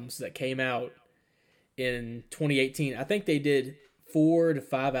albums that came out in 2018. I think they did 4 to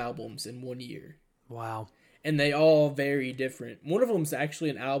 5 albums in 1 year. Wow. And they all very different. One of them's actually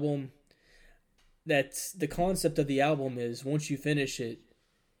an album that's the concept of the album is once you finish it,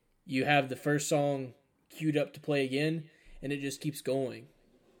 you have the first song queued up to play again, and it just keeps going.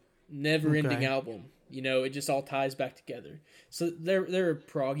 Never-ending album. You know, it just all ties back together. So they're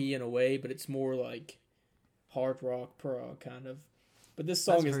proggy in a way, but it's more like hard rock prog kind of. But this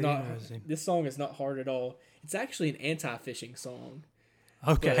song is not hard at all. It's actually an anti-fishing song.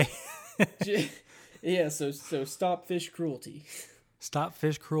 Okay. Yeah, so stop fish cruelty. Stop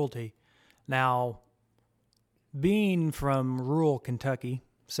fish cruelty. Now, being from rural Kentucky,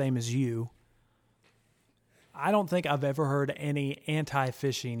 same as you, I don't think I've ever heard any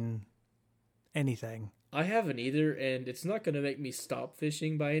anti-fishing anything. I haven't either, and it's not going to make me stop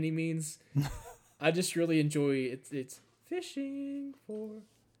fishing by any means. I just really enjoy it. It's fishing for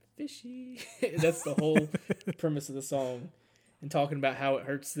fishy. That's the whole premise of the song, and talking about how it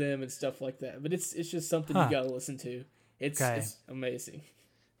hurts them and stuff like that. But it's just something you got to listen to. It's amazing.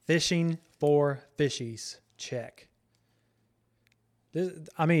 Fishing for fishies. Check.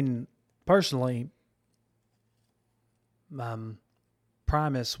 I mean, personally,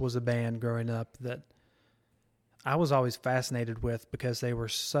 Primus was a band growing up that I was always fascinated with because they were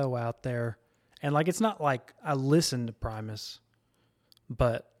so out there. And like, it's not like I listened to Primus,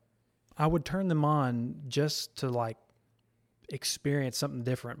 but I would turn them on just to like experience something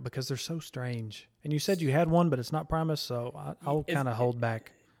different because they're so strange. And you said you had one, but it's not Primus, so I'll kind of hold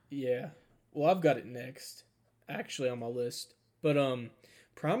back. Yeah. Well, I've got it next, actually, on my list. But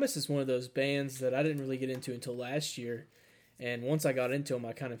Primus is one of those bands that I didn't really get into until last year. And once I got into them,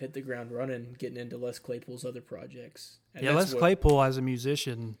 I kind of hit the ground running, getting into Les Claypool's other projects. And yeah, Les Claypool as a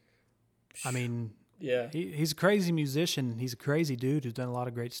musician, I mean, yeah, he's a crazy musician. He's a crazy dude who's done a lot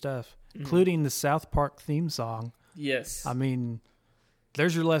of great stuff, including the South Park theme song. Yes. I mean,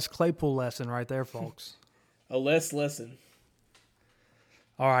 there's your Les Claypool lesson right there, folks. A Les lesson.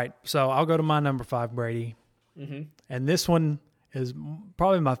 All right, so I'll go to my number 5, Brady. Mm-hmm. And this one is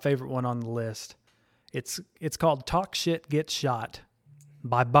probably my favorite one on the list. It's called Talk Shit Get Shot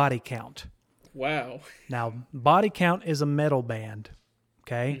by Body Count. Wow. Now, Body Count is a metal band,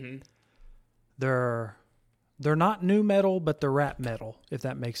 okay? Mm-hmm. They're not nu metal, but they're rap metal, if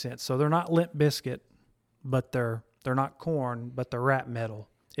that makes sense. So they're not Limp Bizkit, but they're not Korn, but they're rap metal.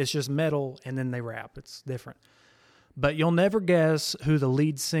 It's just metal, and then they rap. It's different. But you'll never guess who the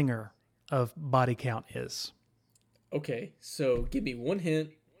lead singer of Body Count is. Okay, so give me one hint,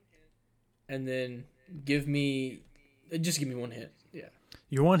 and then give me one hint. Yeah.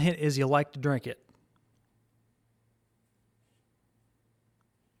 Your one hint is you like to drink it.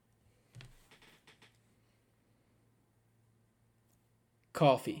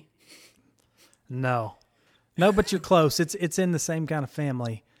 Coffee. No. No, but you're close. It's in the same kind of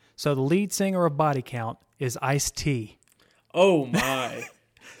family. So the lead singer of Body Count is Ice-T. Oh, my.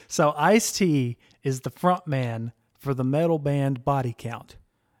 So Ice-T is the front man for the metal band Body Count.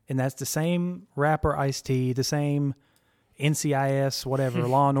 And that's the same rapper Ice-T, the same NCIS, whatever,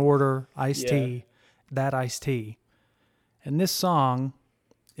 Law and Order, Ice-T, that Ice-T. And this song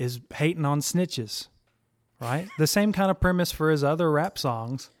is hating on snitches, right? The same kind of premise for his other rap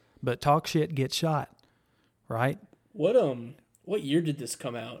songs, but talk shit, get shot, right? What year did this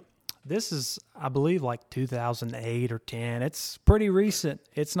come out? This is, I believe, like 2008 or 10. It's pretty recent.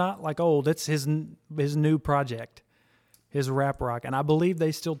 It's not like old. It's his new project, his rap rock. And I believe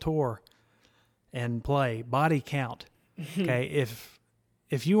they still tour and play. Body Count. Okay,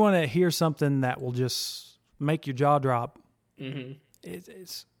 if you want to hear something that will just make your jaw drop,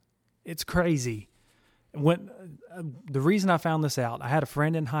 it's crazy. When the reason I found this out, I had a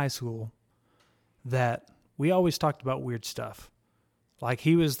friend in high school that we always talked about weird stuff. Like,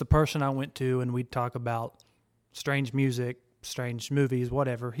 he was the person I went to, and we'd talk about strange music, strange movies,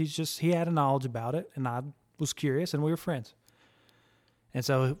 whatever. He had a knowledge about it, and I was curious, and we were friends. And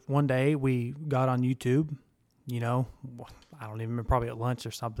so one day we got on YouTube, I don't even remember, probably at lunch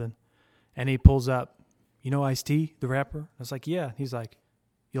or something, and he pulls up, Ice-T, the rapper? I was like, yeah. He's like,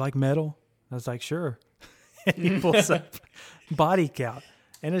 you like metal? I was like, sure. And he pulls up Body Count.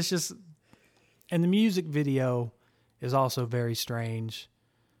 And it's just, and the music video is also very strange.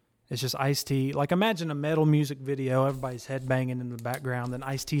 It's just Ice-T. Like, imagine a metal music video, everybody's headbanging in the background, then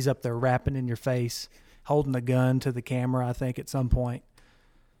Ice-T's up there rapping in your face, holding a gun to the camera, I think, at some point.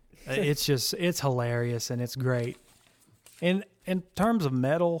 It's hilarious, and it's great. In terms of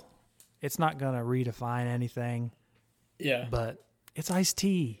metal, it's not going to redefine anything. Yeah. But it's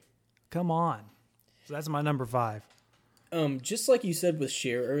Ice-T. Come on. So that's my number 5. Just like you said with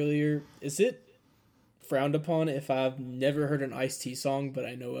Cher earlier, is it frowned upon if I've never heard an Ice-T song, but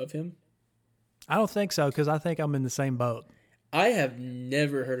I know of him? I don't think so, because I think I'm in the same boat. I have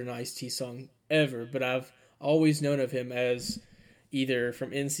never heard an Ice-T song ever, but I've always known of him as either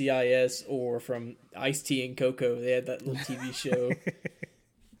from NCIS or from Ice-T and Coco. They had that little TV show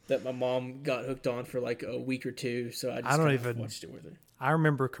that my mom got hooked on for like a week or two, so I just watched it with her. I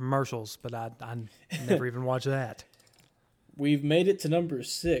remember commercials, but I never even watched that. We've made it to number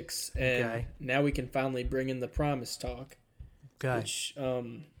 6, and now we can finally bring in the Primus talk. Okay. Which,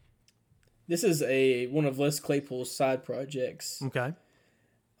 this is one of Les Claypool's side projects. Okay.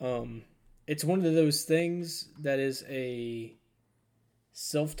 It's one of those things that is a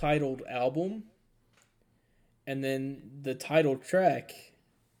self-titled album, and then the title track,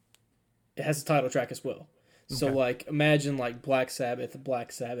 it has a title track as well. So, like, imagine, like, Black Sabbath,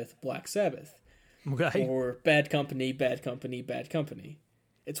 Black Sabbath, Black Sabbath. Okay. Or Bad Company, Bad Company, Bad Company.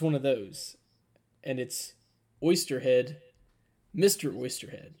 It's one of those. And it's Oysterhead, Mr.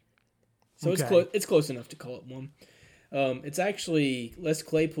 Oysterhead. So it's close enough to call it one. It's actually Les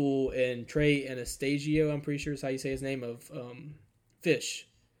Claypool and Trey Anastasio, I'm pretty sure is how you say his name, of Fish,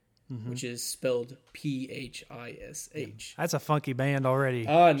 which is spelled Phish. That's a funky band already.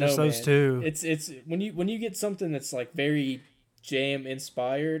 No, just those man. two. It's when you get something that's like very jam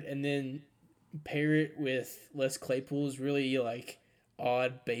inspired, and then pair it with Les Claypool's really like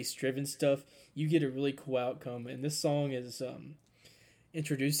odd bass driven stuff, you get a really cool outcome. And this song is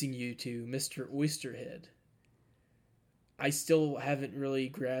introducing you to Mr. Oysterhead. I still haven't really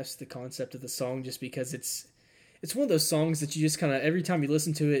grasped the concept of the song, just because it's one of those songs that you just kind of, every time you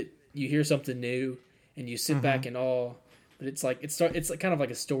listen to it, you hear something new and you sit back in awe. But it's like it's like kind of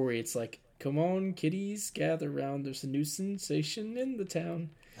like a story. It's like, come on, kiddies, gather round. There's a new sensation in the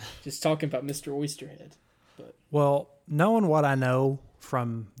town. Just talking about Mr. Oysterhead. But well, knowing what I know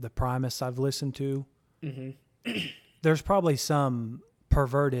from the Primus I've listened to, there's probably some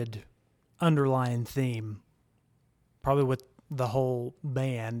perverted underlying theme, probably with the whole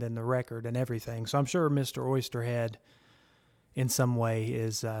band and the record and everything. So I'm sure Mr. Oysterhead in some way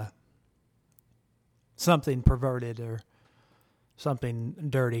is something perverted or something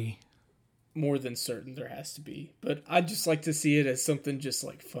dirty. More than certain there has to be. But I just like to see it as something just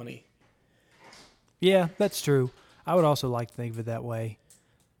like funny. Yeah, that's true. I would also like to think of it that way.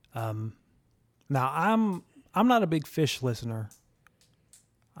 Now I'm not a big Fish listener.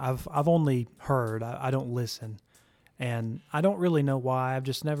 I've only heard. I don't listen. And I don't really know why. I've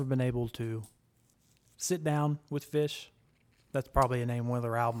just never been able to sit down with Fish. That's probably a name of one of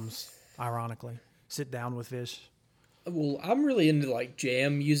their albums, ironically. Sit Down with Fish. Well, I'm really into like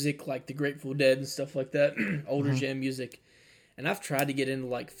jam music, like the Grateful Dead and stuff like that, older jam music. And I've tried to get into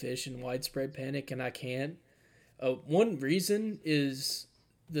like Fish and Widespread Panic, and I can't. One reason is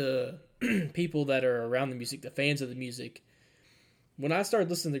the people that are around the music, the fans of the music. When I started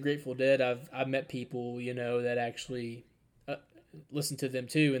listening to Grateful Dead, I've met people, that actually listen to them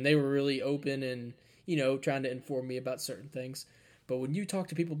too, and they were really open and, trying to inform me about certain things. But when you talk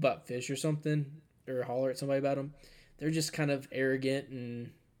to people about Fish or something, or holler at somebody about them, they're just kind of arrogant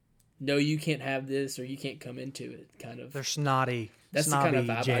and, no, you can't have this, or you can't come into it, kind of. They're snotty. That's snobby the kind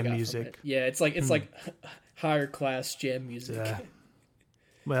of vibe jam I got music. from it. Yeah, it's like higher class jam music. Yeah.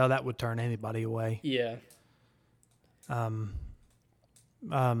 Well, that would turn anybody away. Yeah.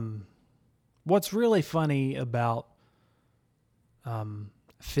 What's really funny about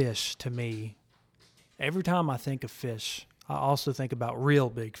Fish to me, every time I think of Fish, I also think about Real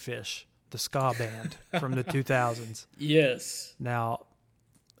Big Fish, the ska band from the 2000s. Yes. Now,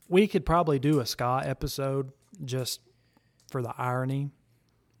 we could probably do a ska episode just for the irony,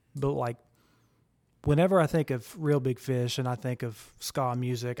 but like whenever I think of Real Big Fish and I think of ska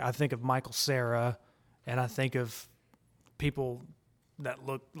music, I think of Michael Cera, and I think of people that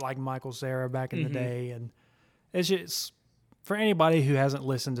looked like Michael Cera back in the day. And it's just, for anybody who hasn't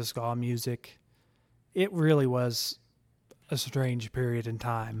listened to ska music, it really was a strange period in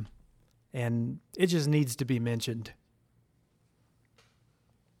time, and it just needs to be mentioned.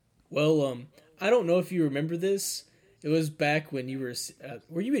 Well, I don't know if you remember this. It was back when you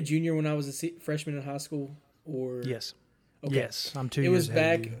were you a junior when I was a freshman in high school? Or Yes. Okay. Yes, I'm 2 It years was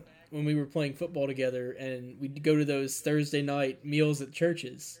ahead back of you. when we were playing football together, and we'd go to those Thursday night meals at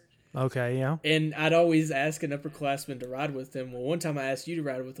churches. Okay, yeah. And I'd always ask an upperclassman to ride with them. Well, one time I asked you to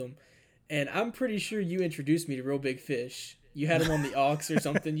ride with them, and I'm pretty sure you introduced me to Real Big Fish. You had him on the aux or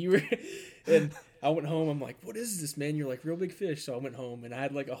something. And I went home. I'm like, what is this, man? You're like, Real Big Fish. So I went home, and I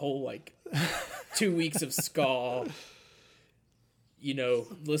had like a whole 2 weeks of ska,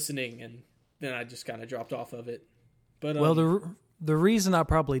 listening, and then I just kind of dropped off of it. But Well, the reason I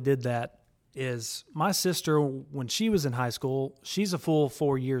probably did that is my sister, when she was in high school, she's a full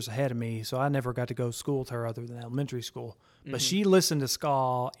 4 years ahead of me, so I never got to go to school with her other than elementary school. But she listened to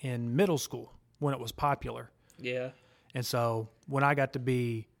ska in middle school when it was popular. yeah, And so when I got to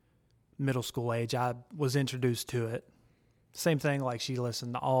be middle school age, I was introduced to it. Same thing, like she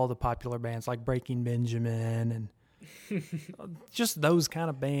listened to all the popular bands like Breaking Benjamin and just those kind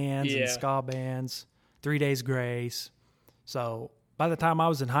of bands and ska bands, 3 Days Grace. So by the time I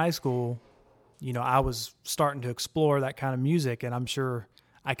was in high school, I was starting to explore that kind of music, and I'm sure,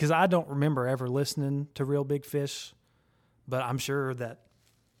 because I don't remember ever listening to Real Big Fish, but I'm sure that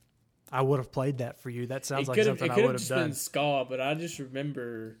I would have played that for you. That sounds like something I would have done. Been ska, but I just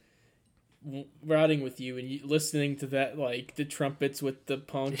remember riding with you and listening to that, like the trumpets with the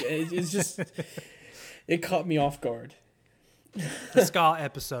punk. It's just, it caught me off guard. The ska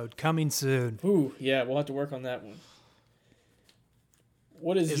episode coming soon. Ooh, yeah, we'll have to work on that one.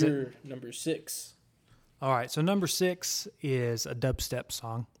 What is your number 6? All right, so number 6 is a dubstep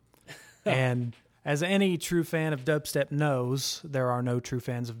song. And as any true fan of dubstep knows, there are no true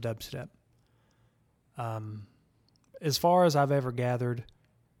fans of dubstep. As far as I've ever gathered,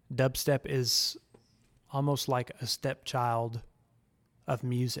 dubstep is almost like a stepchild of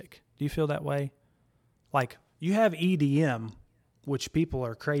music. Do you feel that way? Like, you have EDM, which people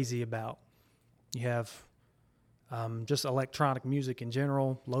are crazy about. You have just electronic music in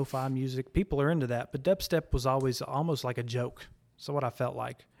general, lo-fi music. People are into that, but dubstep was always almost like a joke. So what I felt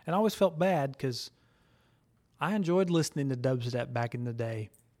like. And I always felt bad because I enjoyed listening to dubstep back in the day.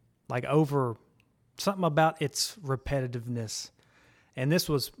 Like, over something about its repetitiveness. And this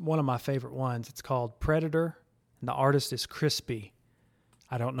was one of my favorite ones. It's called Predator, and the artist is Crispy.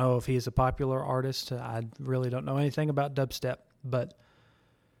 I don't know if he's a popular artist. I really don't know anything about dubstep, but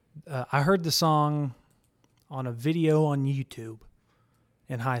I heard the song on a video on YouTube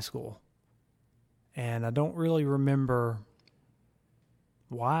in high school, and I don't really remember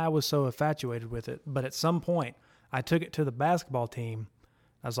why I was so infatuated with it, but at some point I took it to the basketball team.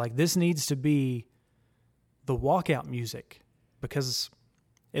 I was like, this needs to be the walkout music, because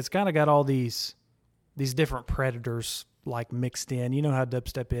it's kind of got all these different Predators like mixed in. You know how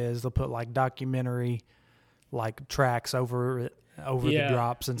dubstep is. They'll put like documentary like tracks over the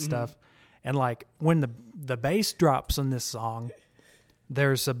drops and stuff. And like when the bass drops on this song,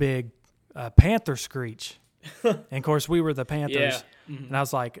 there's a big panther screech. And of course we were the Panthers. Yeah. And I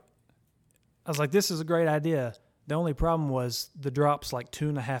was like, this is a great idea. The only problem was the drop's like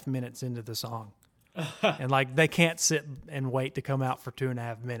 2.5 minutes into the song. And like they can't sit and wait to come out for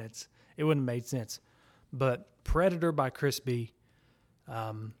 2.5 minutes. It wouldn't have made sense. But Predator by Crispy,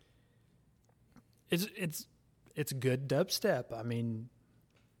 it's good dubstep. I mean,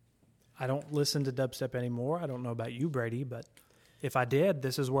 I don't listen to dubstep anymore. I don't know about you, Brady, but if I did,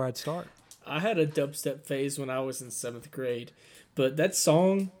 this is where I'd start. I had a dubstep phase when I was in 7th grade, but that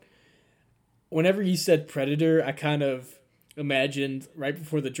song, whenever you said Predator, I kind of imagined right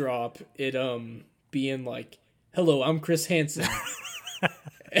before the drop it being like, "Hello, I'm Chris Hansen,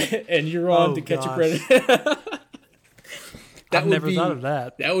 and you're on to catch a predator." I've never thought of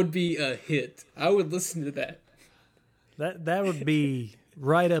that. That would be a hit. I would listen to that. That would be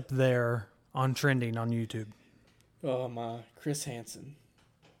right up there on trending on YouTube. Oh my, Chris Hansen.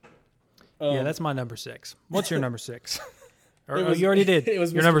 Yeah, that's my number 6. What's your number 6? Was, you already did. It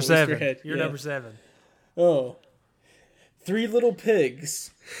was your Mr. number 7. Oysterhead. You're number 7. Oh, Three Little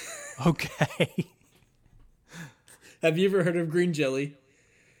Pigs. Okay. Have you ever heard of Green Jelly?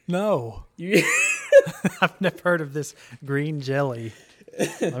 No. You... I've never heard of this green jelly.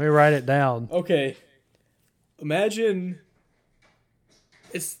 Let me write it down. Okay. Imagine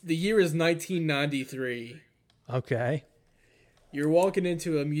the year is 1993. Okay. You're walking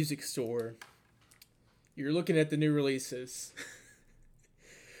into a music store. You're looking at the new releases.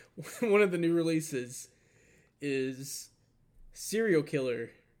 One of the new releases is Serial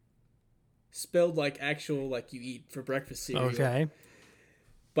Killer. Spelled like actual, like you eat for breakfast cereal. Okay.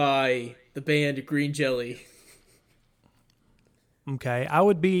 By the band Green Jelly. Okay. I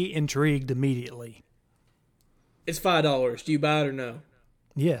would be intrigued immediately. It's $5. Do you buy it or no?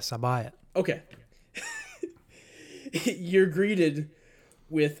 Yes, I buy it. Okay. You're greeted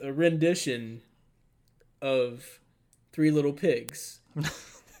with a rendition of Three Little Pigs.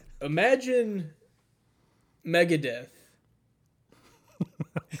 Imagine Megadeth.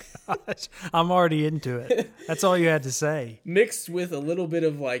 Gosh, I'm already into it. That's all you had to say. Mixed with a little bit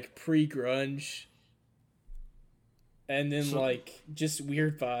of like pre-grunge. And then like just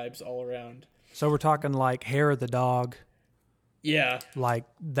weird vibes all around. So we're talking like Hair of the Dog. Yeah. Like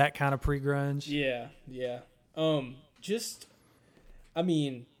that kind of pre-grunge. Yeah. I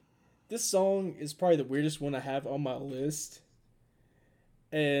mean, this song is probably the weirdest one I have on my list.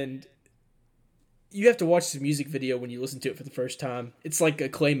 And you have to watch the music video when you listen to it for the first time. It's like a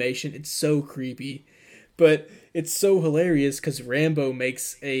claymation. It's so creepy. But it's so hilarious because Rambo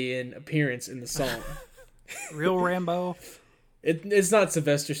makes an appearance in the song. Real Rambo? It's not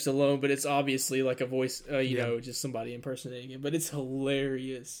Sylvester Stallone, but it's obviously like a voice, know, just somebody impersonating him. But it's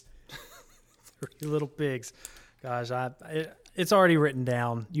hilarious. Three Little Pigs. Gosh, it's already written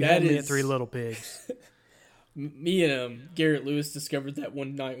down. You had me at Three Little Pigs. Me and Garrett Lewis discovered that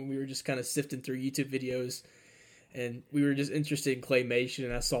one night when we were just kind of sifting through YouTube videos, and we were just interested in claymation,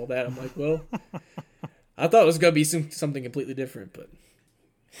 and I saw that. I'm like, well, I thought it was going to be something completely different, but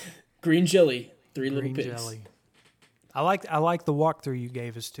Green Jelly, Three Little Pigs. Jelly. I like the walkthrough you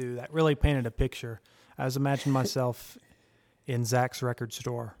gave us too. That really painted a picture. I was imagining myself in Zach's record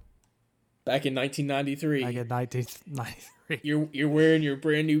store. Back in 1993. Back in 1993. You're wearing your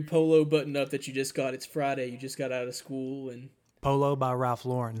brand new polo button up that you just got. It's Friday. You just got out of school and Polo by Ralph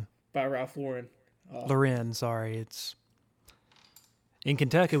Lauren. Lauren, sorry. It's in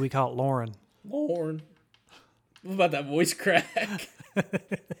Kentucky we call it Lauren. Lauren. What about that voice crack?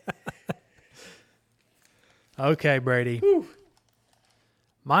 Okay, Brady. Whew.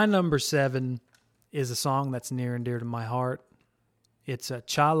 My number 7 is a song that's near and dear to my heart. It's a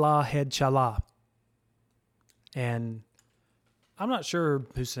Cha-La Head Cha-La. And I'm not sure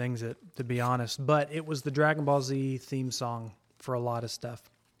who sings it, to be honest, but it was the Dragon Ball Z theme song for a lot of stuff.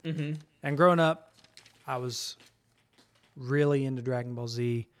 Mm-hmm. And growing up, I was really into Dragon Ball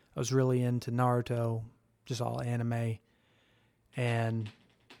Z. I was really into Naruto, just all anime. And,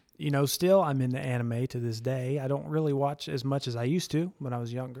 still I'm into anime to this day. I don't really watch as much as I used to when I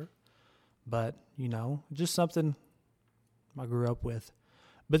was younger. But, just something I grew up with.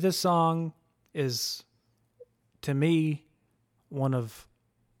 But this song is, to me, one of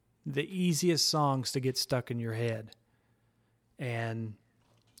the easiest songs to get stuck in your head. And,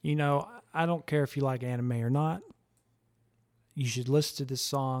 I don't care if you like anime or not. You should listen to this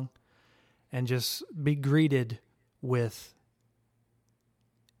song and just be greeted with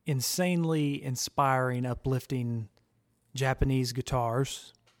insanely inspiring, uplifting Japanese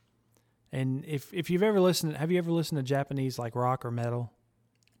guitars. And if you've ever listened, have you ever listened to Japanese like rock or metal?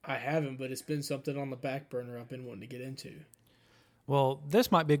 I haven't, but it's been something on the back burner I've been wanting to get into. Well,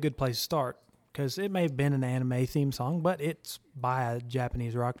 this might be a good place to start because it may have been an anime theme song, but it's by a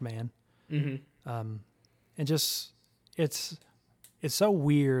Japanese rock band. Mm-hmm. And just it's so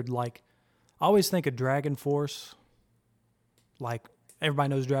weird. Like I always think of Dragon Force. Like everybody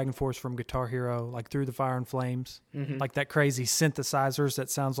knows Dragon Force from Guitar Hero, like Through the Fire and Flames, mm-hmm. like that crazy synthesizers that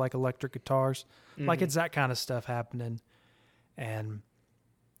sounds like electric guitars. Mm-hmm. Like it's that kind of stuff happening. And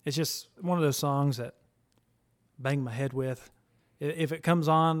it's just one of those songs that bang my head with. If it comes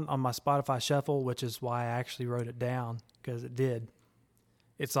on my Spotify shuffle, which is why I actually wrote it down, because it did,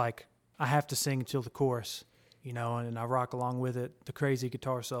 it's like I have to sing until the chorus, and I rock along with it, the crazy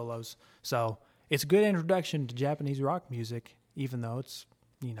guitar solos. So it's a good introduction to Japanese rock music, even though it's,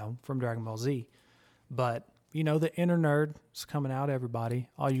 from Dragon Ball Z. But, the inner nerd is coming out, everybody.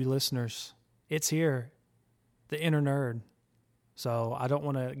 All you listeners, it's here, the inner nerd. So I don't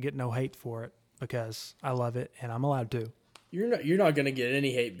want to get no hate for it because I love it and I'm allowed to. You're not going to get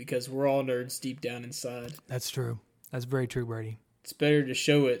any hate because we're all nerds deep down inside. That's true. That's very true, Brady. It's better to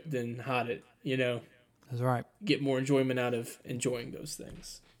show it than hide it, That's right. Get more enjoyment out of enjoying those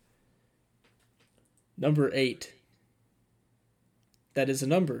things. Number 8. That is a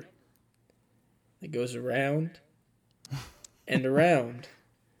number that goes around and around.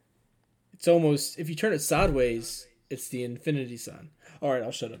 It's almost, if you turn it sideways, it's the infinity sign. All right,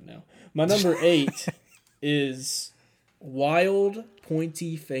 I'll shut up now. My number 8 is Wild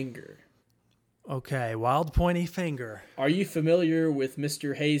Pointy Finger. Okay, Wild Pointy Finger. Are you familiar with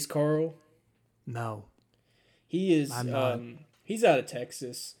Mr. Hayes Carl? No. He is, I'm not. He's out of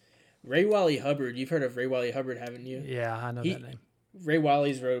Texas. Ray Wiley Hubbard, you've heard of Ray Wiley Hubbard, haven't you? Yeah, I know that name. Ray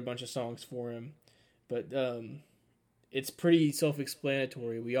Wiley's wrote a bunch of songs for him, but it's pretty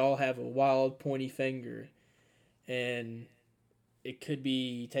self-explanatory. We all have a wild, pointy finger, and it could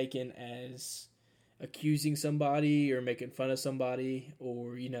be taken as accusing somebody or making fun of somebody,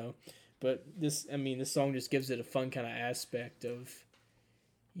 or But this song just gives it a fun kind of aspect of,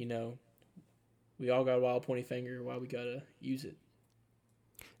 we all got a wild, pointy finger. Why we gotta use it?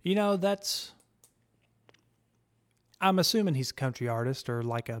 I'm assuming he's a country artist or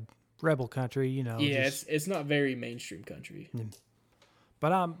like a rebel country, Yeah, it's not very mainstream country.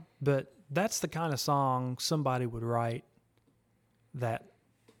 But that's the kind of song somebody would write that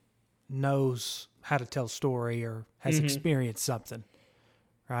knows how to tell a story or has experienced something,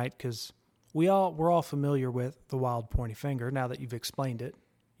 right? Because we're all familiar with the wild pointy finger now that you've explained it,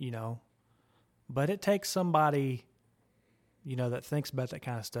 But it takes somebody, that thinks about that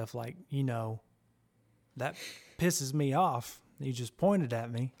kind of stuff, like, that pisses me off. You just pointed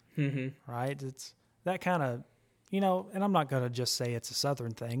at me, right? It's that kind of, and I'm not going to just say it's a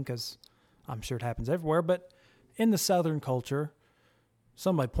Southern thing because I'm sure it happens everywhere, but in the Southern culture,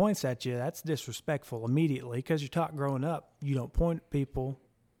 somebody points at you, that's disrespectful immediately because you're taught growing up, you don't point at people.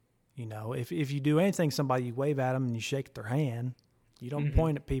 If you do anything, somebody, you wave at them and you shake their hand. You don't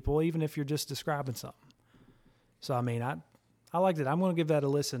point at people, even if you're just describing something. So, I liked it. I'm going to give that a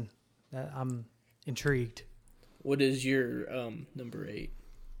listen. I'm intrigued. What is your number 8?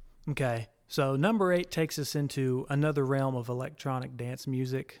 Okay. So number 8 takes us into another realm of electronic dance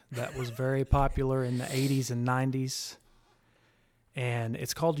music that was very popular in the 80s and 90s. And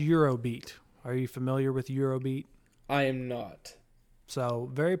it's called Eurobeat. Are you familiar with Eurobeat? I am not. So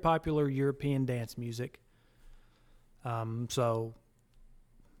very popular European dance music. So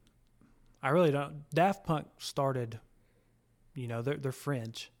I really don't. Daft Punk started, they're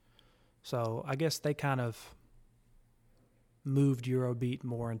French. So I guess they kind of moved Eurobeat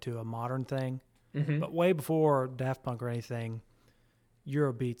more into a modern thing. But way before Daft Punk or anything,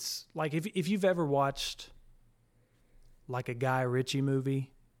 Eurobeats, like if you've ever watched like a Guy Ritchie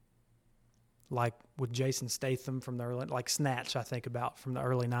movie, like with Jason Statham from the early, like Snatch, I think about from the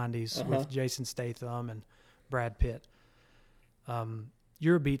early 90s with Jason Statham and Brad Pitt.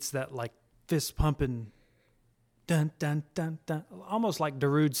 Eurobeats, that like fist pumping, dun dun dun dun, almost like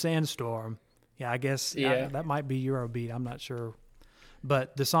Darude Sandstorm. Yeah, I guess that might be Eurobeat. I'm not sure.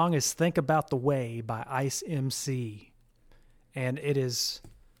 But the song is Think About the Way by Ice MC. And it is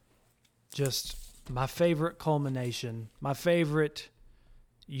just my favorite culmination, my favorite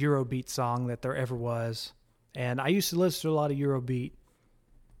Eurobeat song that there ever was. And I used to listen to a lot of Eurobeat.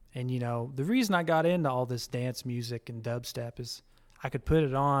 And, the reason I got into all this dance music and dubstep is I could put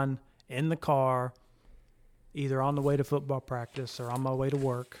it on in the car, either on the way to football practice or on my way to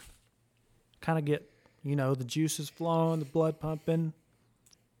work. Kind of get, the juices flowing, the blood pumping,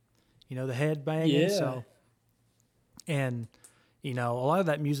 the head banging. Yeah. So, and, a lot of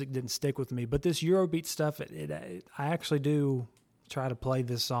that music didn't stick with me. But this Eurobeat stuff, I actually do try to play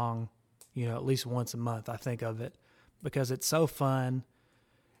this song, at least once a month, I think of it, because it's so fun.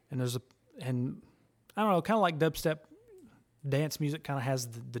 And and I don't know, kind of like dubstep dance music kind of has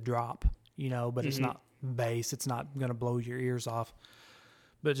the drop, but it's not bass. It's not going to blow your ears off.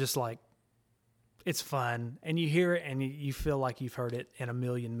 But just like, it's fun. And you hear it and you feel like you've heard it in a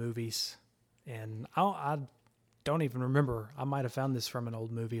million movies. And I don't even remember. I might have found this from an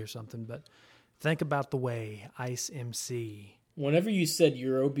old movie or something. But Think About the Way, Ice MC. Whenever you said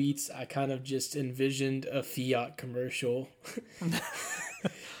Eurobeats, I kind of just envisioned a Fiat commercial.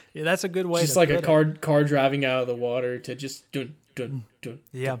 Yeah, that's a good way Just to like put a it. car driving out of the water to just dun dun dun.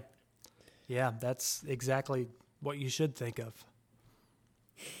 Yeah. Yeah, that's exactly what you should think of.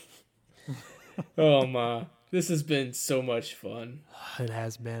 Oh my. This has been so much fun. It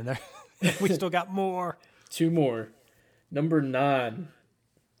has been. We still got more. 2 more. Number 9.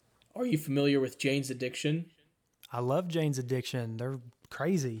 Are you familiar with Jane's Addiction? I love Jane's Addiction. They're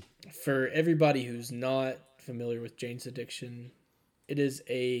crazy. For everybody who's not familiar with Jane's Addiction, it is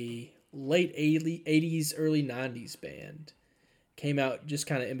a late 80s, early 90s band. Came out just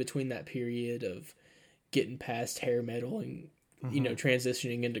kind of in between that period of getting past hair metal and,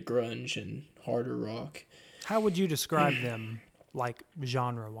 transitioning into grunge and harder rock. How would you describe them, like,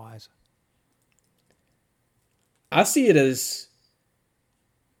 genre-wise? I see it as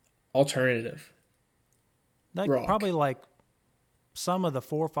alternative. Like, rock. probably like some of the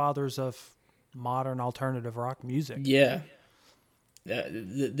forefathers of modern alternative rock music. Yeah.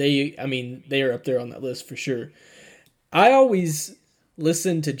 They are up there on that list for sure. I always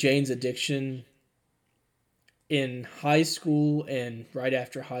listened to Jane's Addiction in high school and right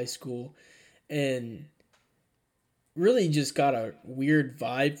after high school, and really just got a weird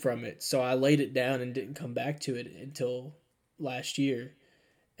vibe from it. So I laid it down and didn't come back to it until last year.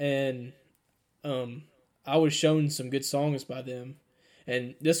 And I was shown some good songs by them,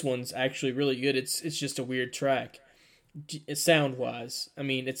 and this one's actually really good. It's just a weird track, sound wise. I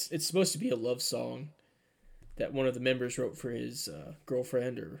mean, it's supposed to be a love song that one of the members wrote for his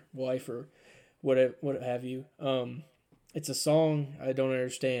girlfriend or wife or what have you. It's a song I don't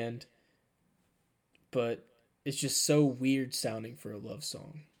understand, but it's just so weird sounding for a love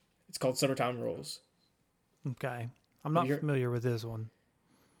song. It's called Summertime Rolls. Okay. I'm not familiar with this one.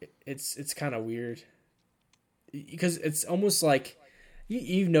 It's kind of weird because it's almost like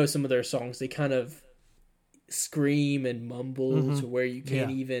you know some of their songs, they kind of scream and mumble to where you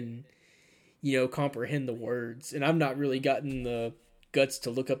can't even comprehend the words. And I've not really gotten the guts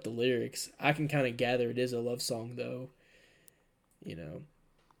to look up the lyrics. I can kind of gather it is a love song though.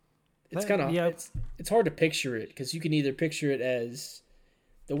 It's kind of it's hard to picture it because you can either picture it as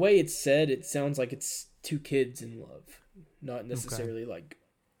the way it's said, it sounds like it's two kids in love, not necessarily like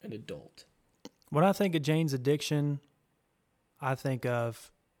an adult. When I think of Jane's Addiction, I think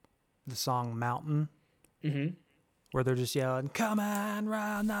of the song Mountain, where they're just yelling, "Come on,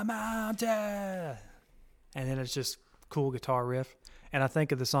 round the mountain," and then it's just cool guitar riff. And I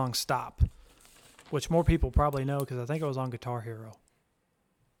think of the song Stop, which more people probably know because I think it was on Guitar Hero.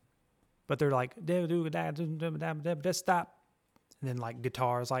 But they're like, just stop. And then like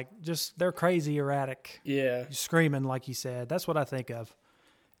guitars, like just, they're crazy, erratic. Yeah. Screaming, like you said. That's what I think of.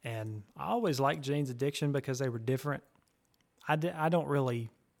 And I always liked Jane's Addiction because they were different. I don't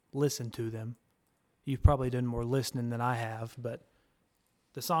really listen to them. You've probably done more listening than I have, but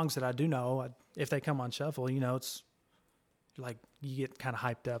the songs that I do know, if they come on shuffle, it's like you get kind of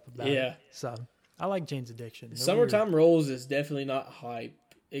hyped up about it. So I like Jane's Addiction. They're Summertime weird. Rolls is definitely not hype.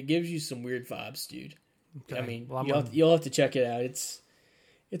 It gives you some weird vibes, dude. Okay. I mean, Well, you'll have to check it out. It's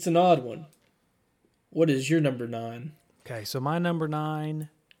an odd one. What is your number 9? Okay, so my number 9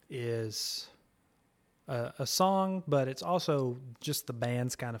 is a song, but it's also just the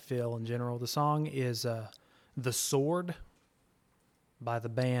band's kind of feel in general. The song is "The Sword" by the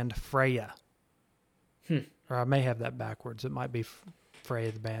band Freya. Or I may have that backwards. It might be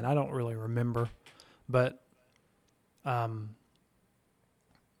Freya the band. I don't really remember, but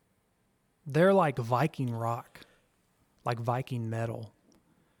they're like Viking rock, like Viking metal.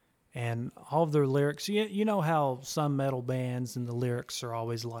 And all of their lyrics, you know how some metal bands and the lyrics are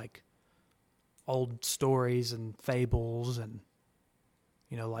always like old stories and fables and,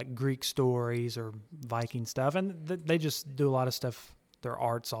 like Greek stories or Viking stuff. And they just do a lot of stuff. Their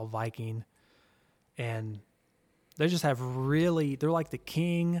art's all Viking. And they just have they're like the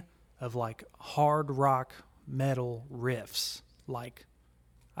king of like hard rock metal riffs. Like,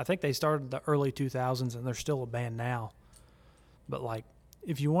 I think they started in the early 2000s and they're still a band now. But like,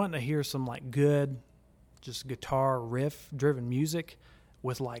 if you want to hear some like good, just guitar riff driven music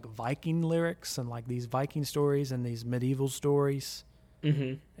with like Viking lyrics and like these Viking stories and these medieval stories,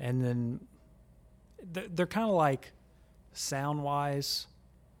 and then they're kind of like sound wise,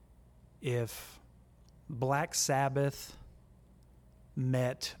 if Black Sabbath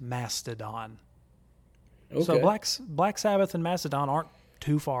met Mastodon. Okay. So Black Sabbath and Mastodon aren't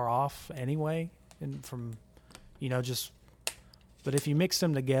too far off anyway, and from just. But if you mix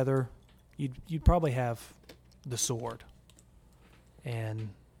them together, you'd probably have The Sword. And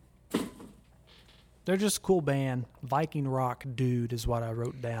They're just a cool band. Viking rock dude is what I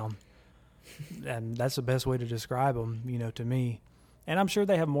wrote down. And that's the best way to describe them, to me. And I'm sure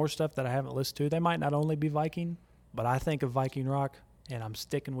they have more stuff that I haven't listened to. They might not only be Viking, but I think of Viking rock, and I'm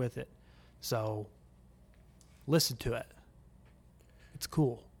sticking with it. So listen to it. It's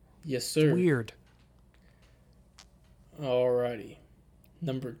cool. Yes, sir. It's weird. Alrighty.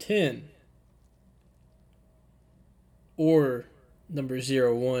 Number 10. Or number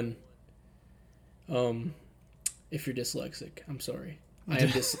 01. If you're dyslexic. I'm sorry.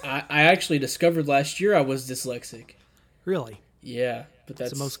 I actually discovered last year I was dyslexic. Really? Yeah, but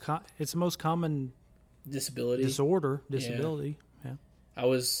that's it's the most common disability. Disability. Yeah. I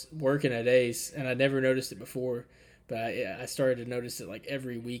was working at Ace, and I never noticed it before, but I started to notice it like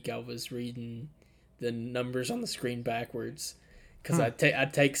every week. I was reading the numbers on the screen backwards because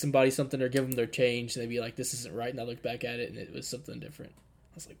I'd take somebody something or give them their change, and they'd be like, "This isn't right," and I looked back at it, and it was something different.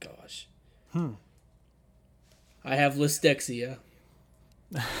 I was like, "Gosh." I have dyslexia.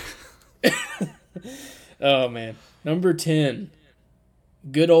 Oh man. Number 10.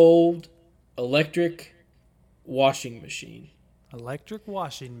 Good old electric washing machine. Electric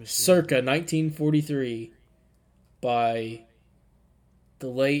washing machine. Circa 1943 by the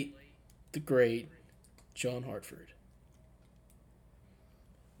late, the great John Hartford.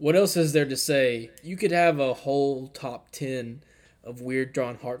 What else is there to say? You could have a whole top 10 of weird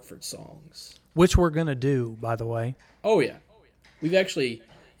John Hartford songs. Which we're going to do, by the way. Oh, yeah. We've actually,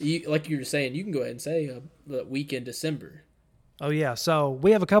 like you were saying, you can go ahead and say the week in December. Oh, yeah. So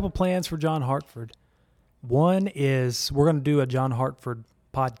we have a couple plans for John Hartford. One is we're going to do a John Hartford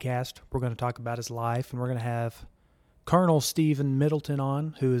podcast. We're going to talk about his life, and we're going to have Colonel Stephen Middleton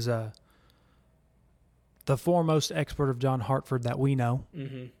on, who is the foremost expert of John Hartford that we know.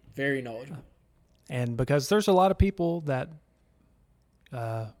 Mm-hmm. Very knowledgeable. And because there's a lot of people that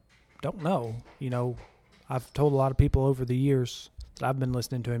don't know. I've told a lot of people over the years that I've been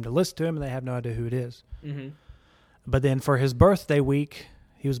listening to him, and they have no idea who it is. Mm-hmm. But then for his birthday week,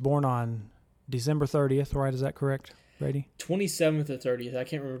 he was born on December 30th, right? Is that correct, Brady? 27th or 30th. I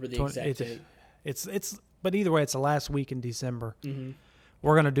can't remember the exact date. But either way, it's the last week in December. Mm-hmm.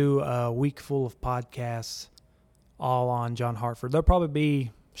 We're going to do a week full of podcasts all on John Hartford. They'll probably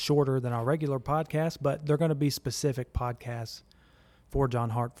be shorter than our regular podcast, but they're going to be specific podcasts for John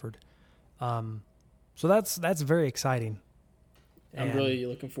Hartford. So that's very exciting. I'm really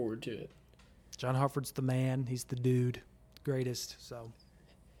looking forward to it. John Hartford's the man. He's the dude. Greatest. So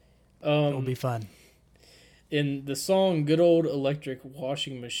it'll be fun. In the song Good Old Electric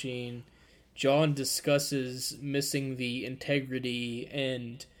Washing Machine, John discusses missing the integrity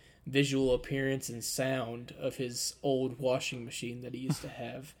and visual appearance and sound of his old washing machine that he used to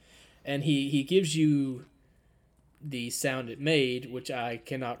have. And he gives you the sound it made, which I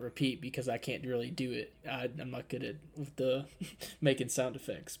cannot repeat because I can't really do it. I'm not good at the making sound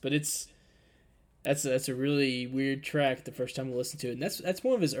effects. But that's a really weird track the first time I listened to it. And that's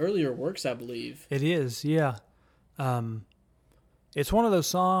one of his earlier works, I believe. It is, yeah. It's one of those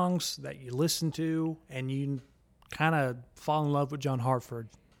songs that you listen to and you kind of fall in love with John Hartford.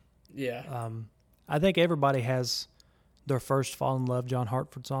 Yeah. I think everybody has their first fall in love John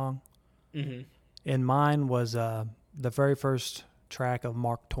Hartford song. Mm-hmm. And mine was the very first track of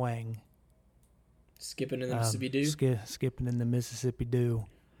Mark Twain. Skipping in the Mississippi Dew? Skipping in the Mississippi Dew.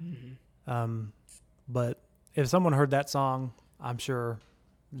 Mm-hmm. But if someone heard that song, I'm sure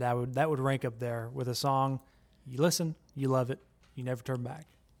that would rank up there with a song. You listen, you love it, you never turn back.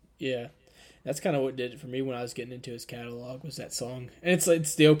 Yeah. That's kind of what did it for me when I was getting into his catalog, was that song. And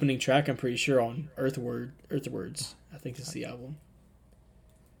it's the opening track, I'm pretty sure, on Earthwords. I think it's the album.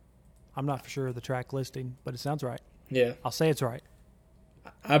 I'm not for sure of the track listing, but it sounds right. Yeah. I'll say it's right.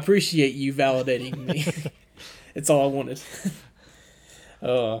 I appreciate you validating me. It's all I wanted.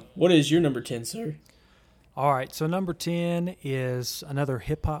 What is your number 10, sir? All right, so number 10 is another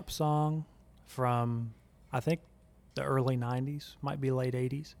hip-hop song from, I think, the early 90s, might be late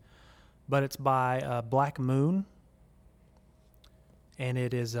 80s. But it's by Black Moon, and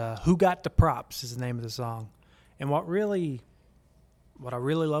it is Who Got the Props is the name of the song. And what I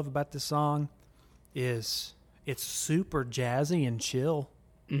really love about this song is it's super jazzy and chill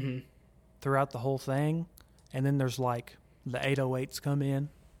throughout the whole thing. And then there's like the 808s come in,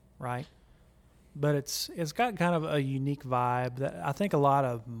 right? But it's got kind of a unique vibe that I think a lot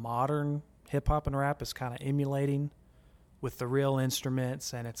of modern hip-hop and rap is kind of emulating with the real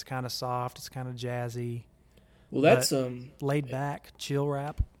instruments, and it's kind of soft, it's kind of jazzy. Well, that's laid back, chill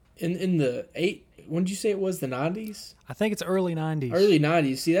rap. In the when did you say it was, the 90s? I think it's early 90s. Early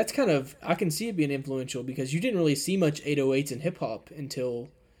 90s. See, that's kind of, I can see it being influential because you didn't really see much 808s in hip hop until,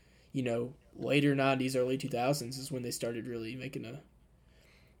 later 90s, early 2000s is when they started really making a.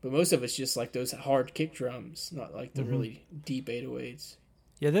 But most of it's just like those hard kick drums, not like the really deep 808s.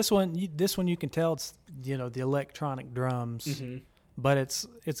 Yeah, this one you can tell it's the electronic drums, but it's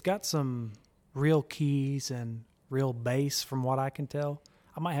got some real keys and real bass from what I can tell.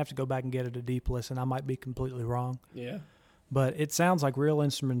 I might have to go back and get it a deep listen. I might be completely wrong. Yeah. But it sounds like real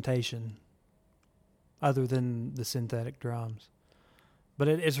instrumentation other than the synthetic drums. But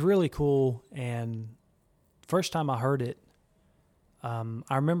it's really cool, and first time I heard it,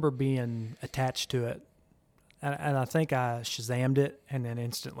 I remember being attached to it, and I think I Shazammed it and then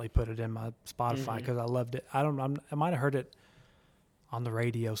instantly put it in my Spotify because I loved it. I might have heard it on the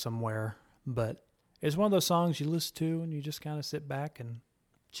radio somewhere, but it's one of those songs you listen to and you just kind of sit back and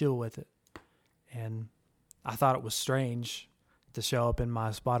chill with it. And I thought it was strange to show up in my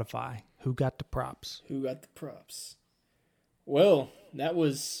Spotify. Who got the props? Who got the props? Well, that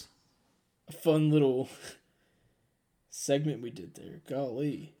was a fun little segment we did there.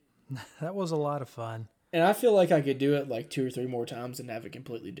 Golly. That was a lot of fun. And I feel like I could do it like 2 or 3 more times and have a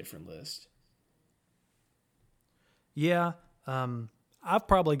completely different list. Yeah. I've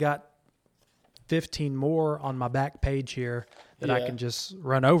probably got 15 more on my back page here that I can just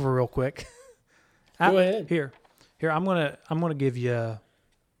run over real quick. Go ahead. Here. I'm gonna give you.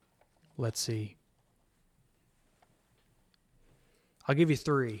 Let's see. I'll give you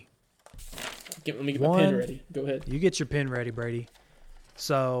 3. Let me get my pen ready. Go ahead. You get your pen ready, Brady.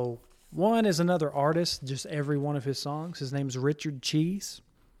 So 1 is another artist, just every one of his songs. His name's Richard Cheese.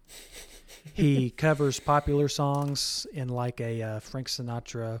 He covers popular songs in like a Frank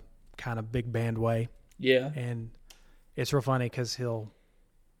Sinatra kind of big band way. Yeah. And it's real funny because he'll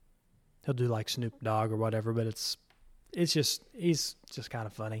do like Snoop Dogg or whatever, but he's just kind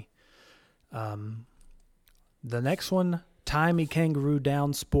of funny. The next one, Tie Me Kangaroo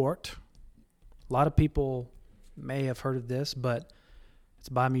Down Sport. A lot of people may have heard of this, but it's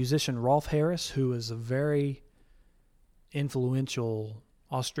by musician Rolf Harris, who is a very influential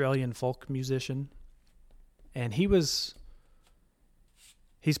Australian folk musician. And he's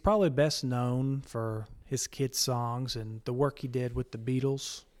probably best known for his kids' songs and the work he did with the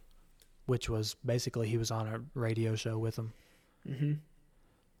Beatles, which was basically he was on a radio show with them.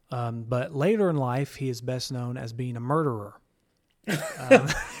 Mm-hmm. But later in life, he is best known as being a murderer.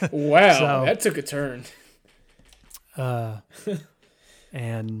 Wow, that took a turn.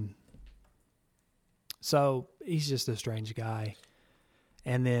 And so he's just a strange guy.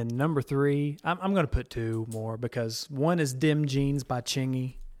 And then number 3, I'm going to put 2 more because 1 is Dim Jeans by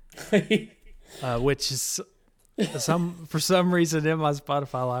Chingy, which is for some reason in my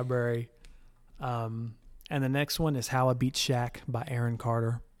Spotify library. And the next one is How I Beat Shaq by Aaron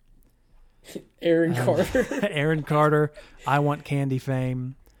Carter. Aaron Carter. Aaron Carter, I Want Candy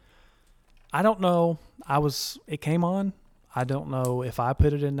fame. I don't know. It came on. I don't know if I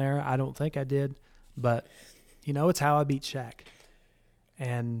put it in there. I don't think I did. But, it's How I Beat Shaq.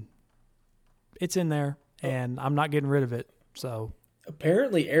 And it's in there, and I'm not getting rid of it. So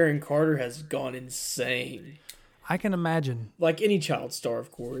apparently Aaron Carter has gone insane. I can imagine. Like any child star,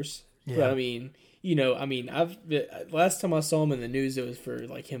 of course. Yeah. But last time I saw him in the news, it was for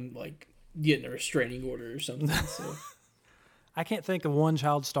like him like getting a restraining order or something. So I can't think of one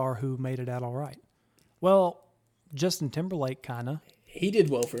child star who made it out all right. Well, Justin Timberlake kind of. He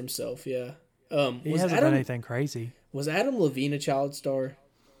did well for himself, yeah. He hasn't done anything crazy. Was Adam Levine a child star?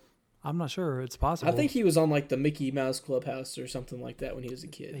 I'm not sure. It's possible. I think he was on like the Mickey Mouse Clubhouse or something like that when he was a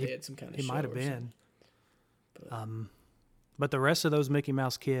kid. They had some kind of show. He might have been. But the rest of those Mickey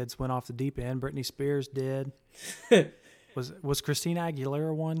Mouse kids went off the deep end. Britney Spears did. Was Christina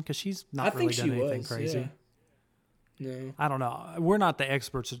Aguilera one? Because she's not really done anything crazy. Yeah. No. I don't know. We're not the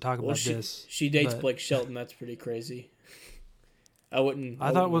experts to talk about this. She dates Blake Shelton. That's pretty crazy. I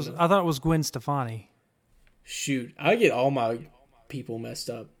thought it was Gwen Stefani. Shoot, I get all my people messed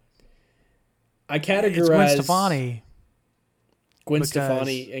up. I categorize it's Gwen Stefani. Gwen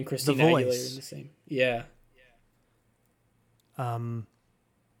Stefani and Christina Aguilera in the same. Yeah. Because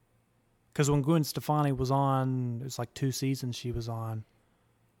when Gwen Stefani was on, it was like 2 seasons she was on.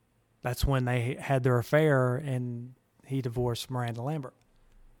 That's when they had their affair, and he divorced Miranda Lambert.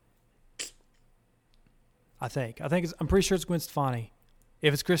 I'm pretty sure it's Gwen Stefani.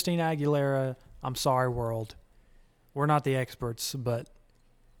 If it's Christina Aguilera, I'm sorry, world. We're not the experts, but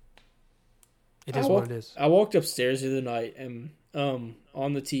it is what it is. I walked upstairs the other night, and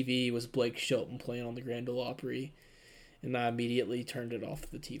on the TV was Blake Shelton playing on the Grand Ole Opry, and I immediately turned it off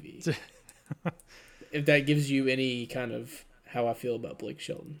the TV. If that gives you any kind of how I feel about Blake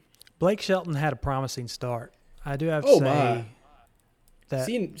Shelton. Blake Shelton had a promising start. I do have to say that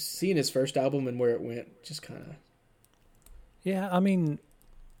seeing his first album and where it went, just kind of. Yeah, I mean,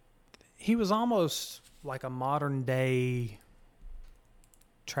 he was almost like a modern day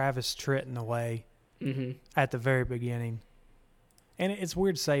Travis Tritt in a way at the very beginning. And it's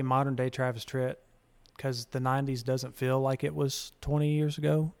weird to say modern day Travis Tritt because the 90s doesn't feel like it was 20 years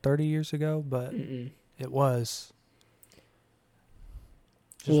ago, 30 years ago, but it was.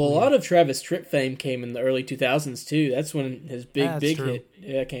 Well, a lot of Travis Tritt fame came in the early 2000s too. That's when his big true.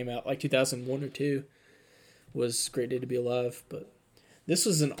 hit came out, like 2001 or 2. Was Great Day to Be Alive. But this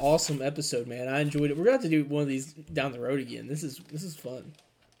was an awesome episode, man. I enjoyed it. We're going to have to do one of these down the road again. This is fun.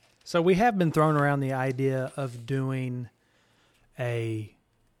 So we have been throwing around the idea of doing a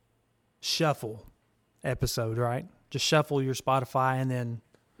shuffle episode, right? Just shuffle your Spotify and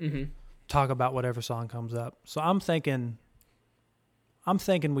then talk about whatever song comes up. So I'm thinking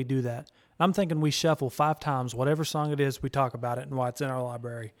we do that. I'm thinking we shuffle 5 times whatever song it is, we talk about it and why it's in our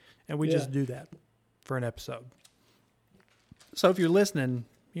library. And we just do that for an episode. So if you're listening,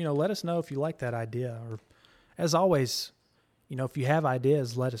 let us know if you like that idea. Or as always, if you have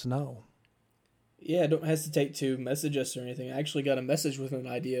ideas, let us know. Yeah, don't hesitate to message us or anything. I actually got a message with an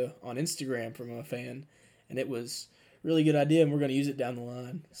idea on Instagram from a fan, and it was a really good idea, and we're going to use it down the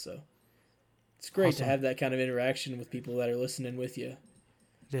line. So it's great to have that kind of interaction with people that are listening with you.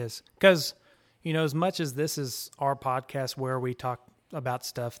 It is. Because, as much as this is our podcast where we talk about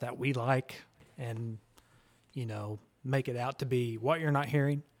stuff that we like and, make it out to be what you're not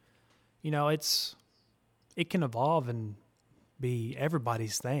hearing, it can evolve and be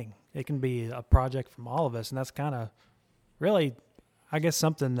everybody's thing. It can be a project from all of us, and that's kind of really, I guess,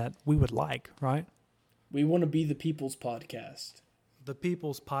 something that we would like, right? We want to be the People's Podcast. The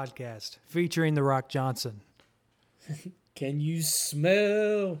People's Podcast, featuring The Rock Johnson. Can you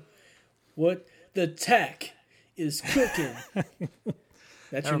smell what the tack is cooking?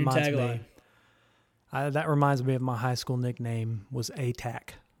 That's your new tagline. That reminds me of my high school nickname was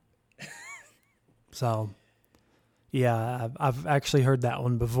A-Tack. So, yeah, I've actually heard that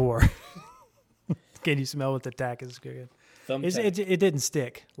one before. Can you smell what the tack is cooking? It didn't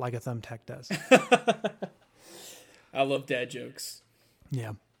stick like a thumbtack does. I love dad jokes.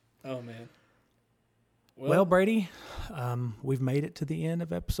 Yeah. Oh, man. Well, Brady, we've made it to the end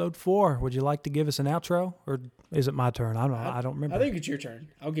of episode 4. Would you like to give us an outro, or is it my turn? I don't remember. I think it's your turn.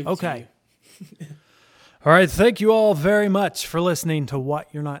 I'll give it to you. All right. Thank you all very much for listening to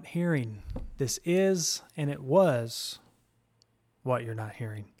What You're Not Hearing. This is, and it was, What You're Not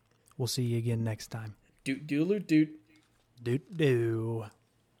Hearing. We'll see you again next time. Doot doodle doot. Doot doo.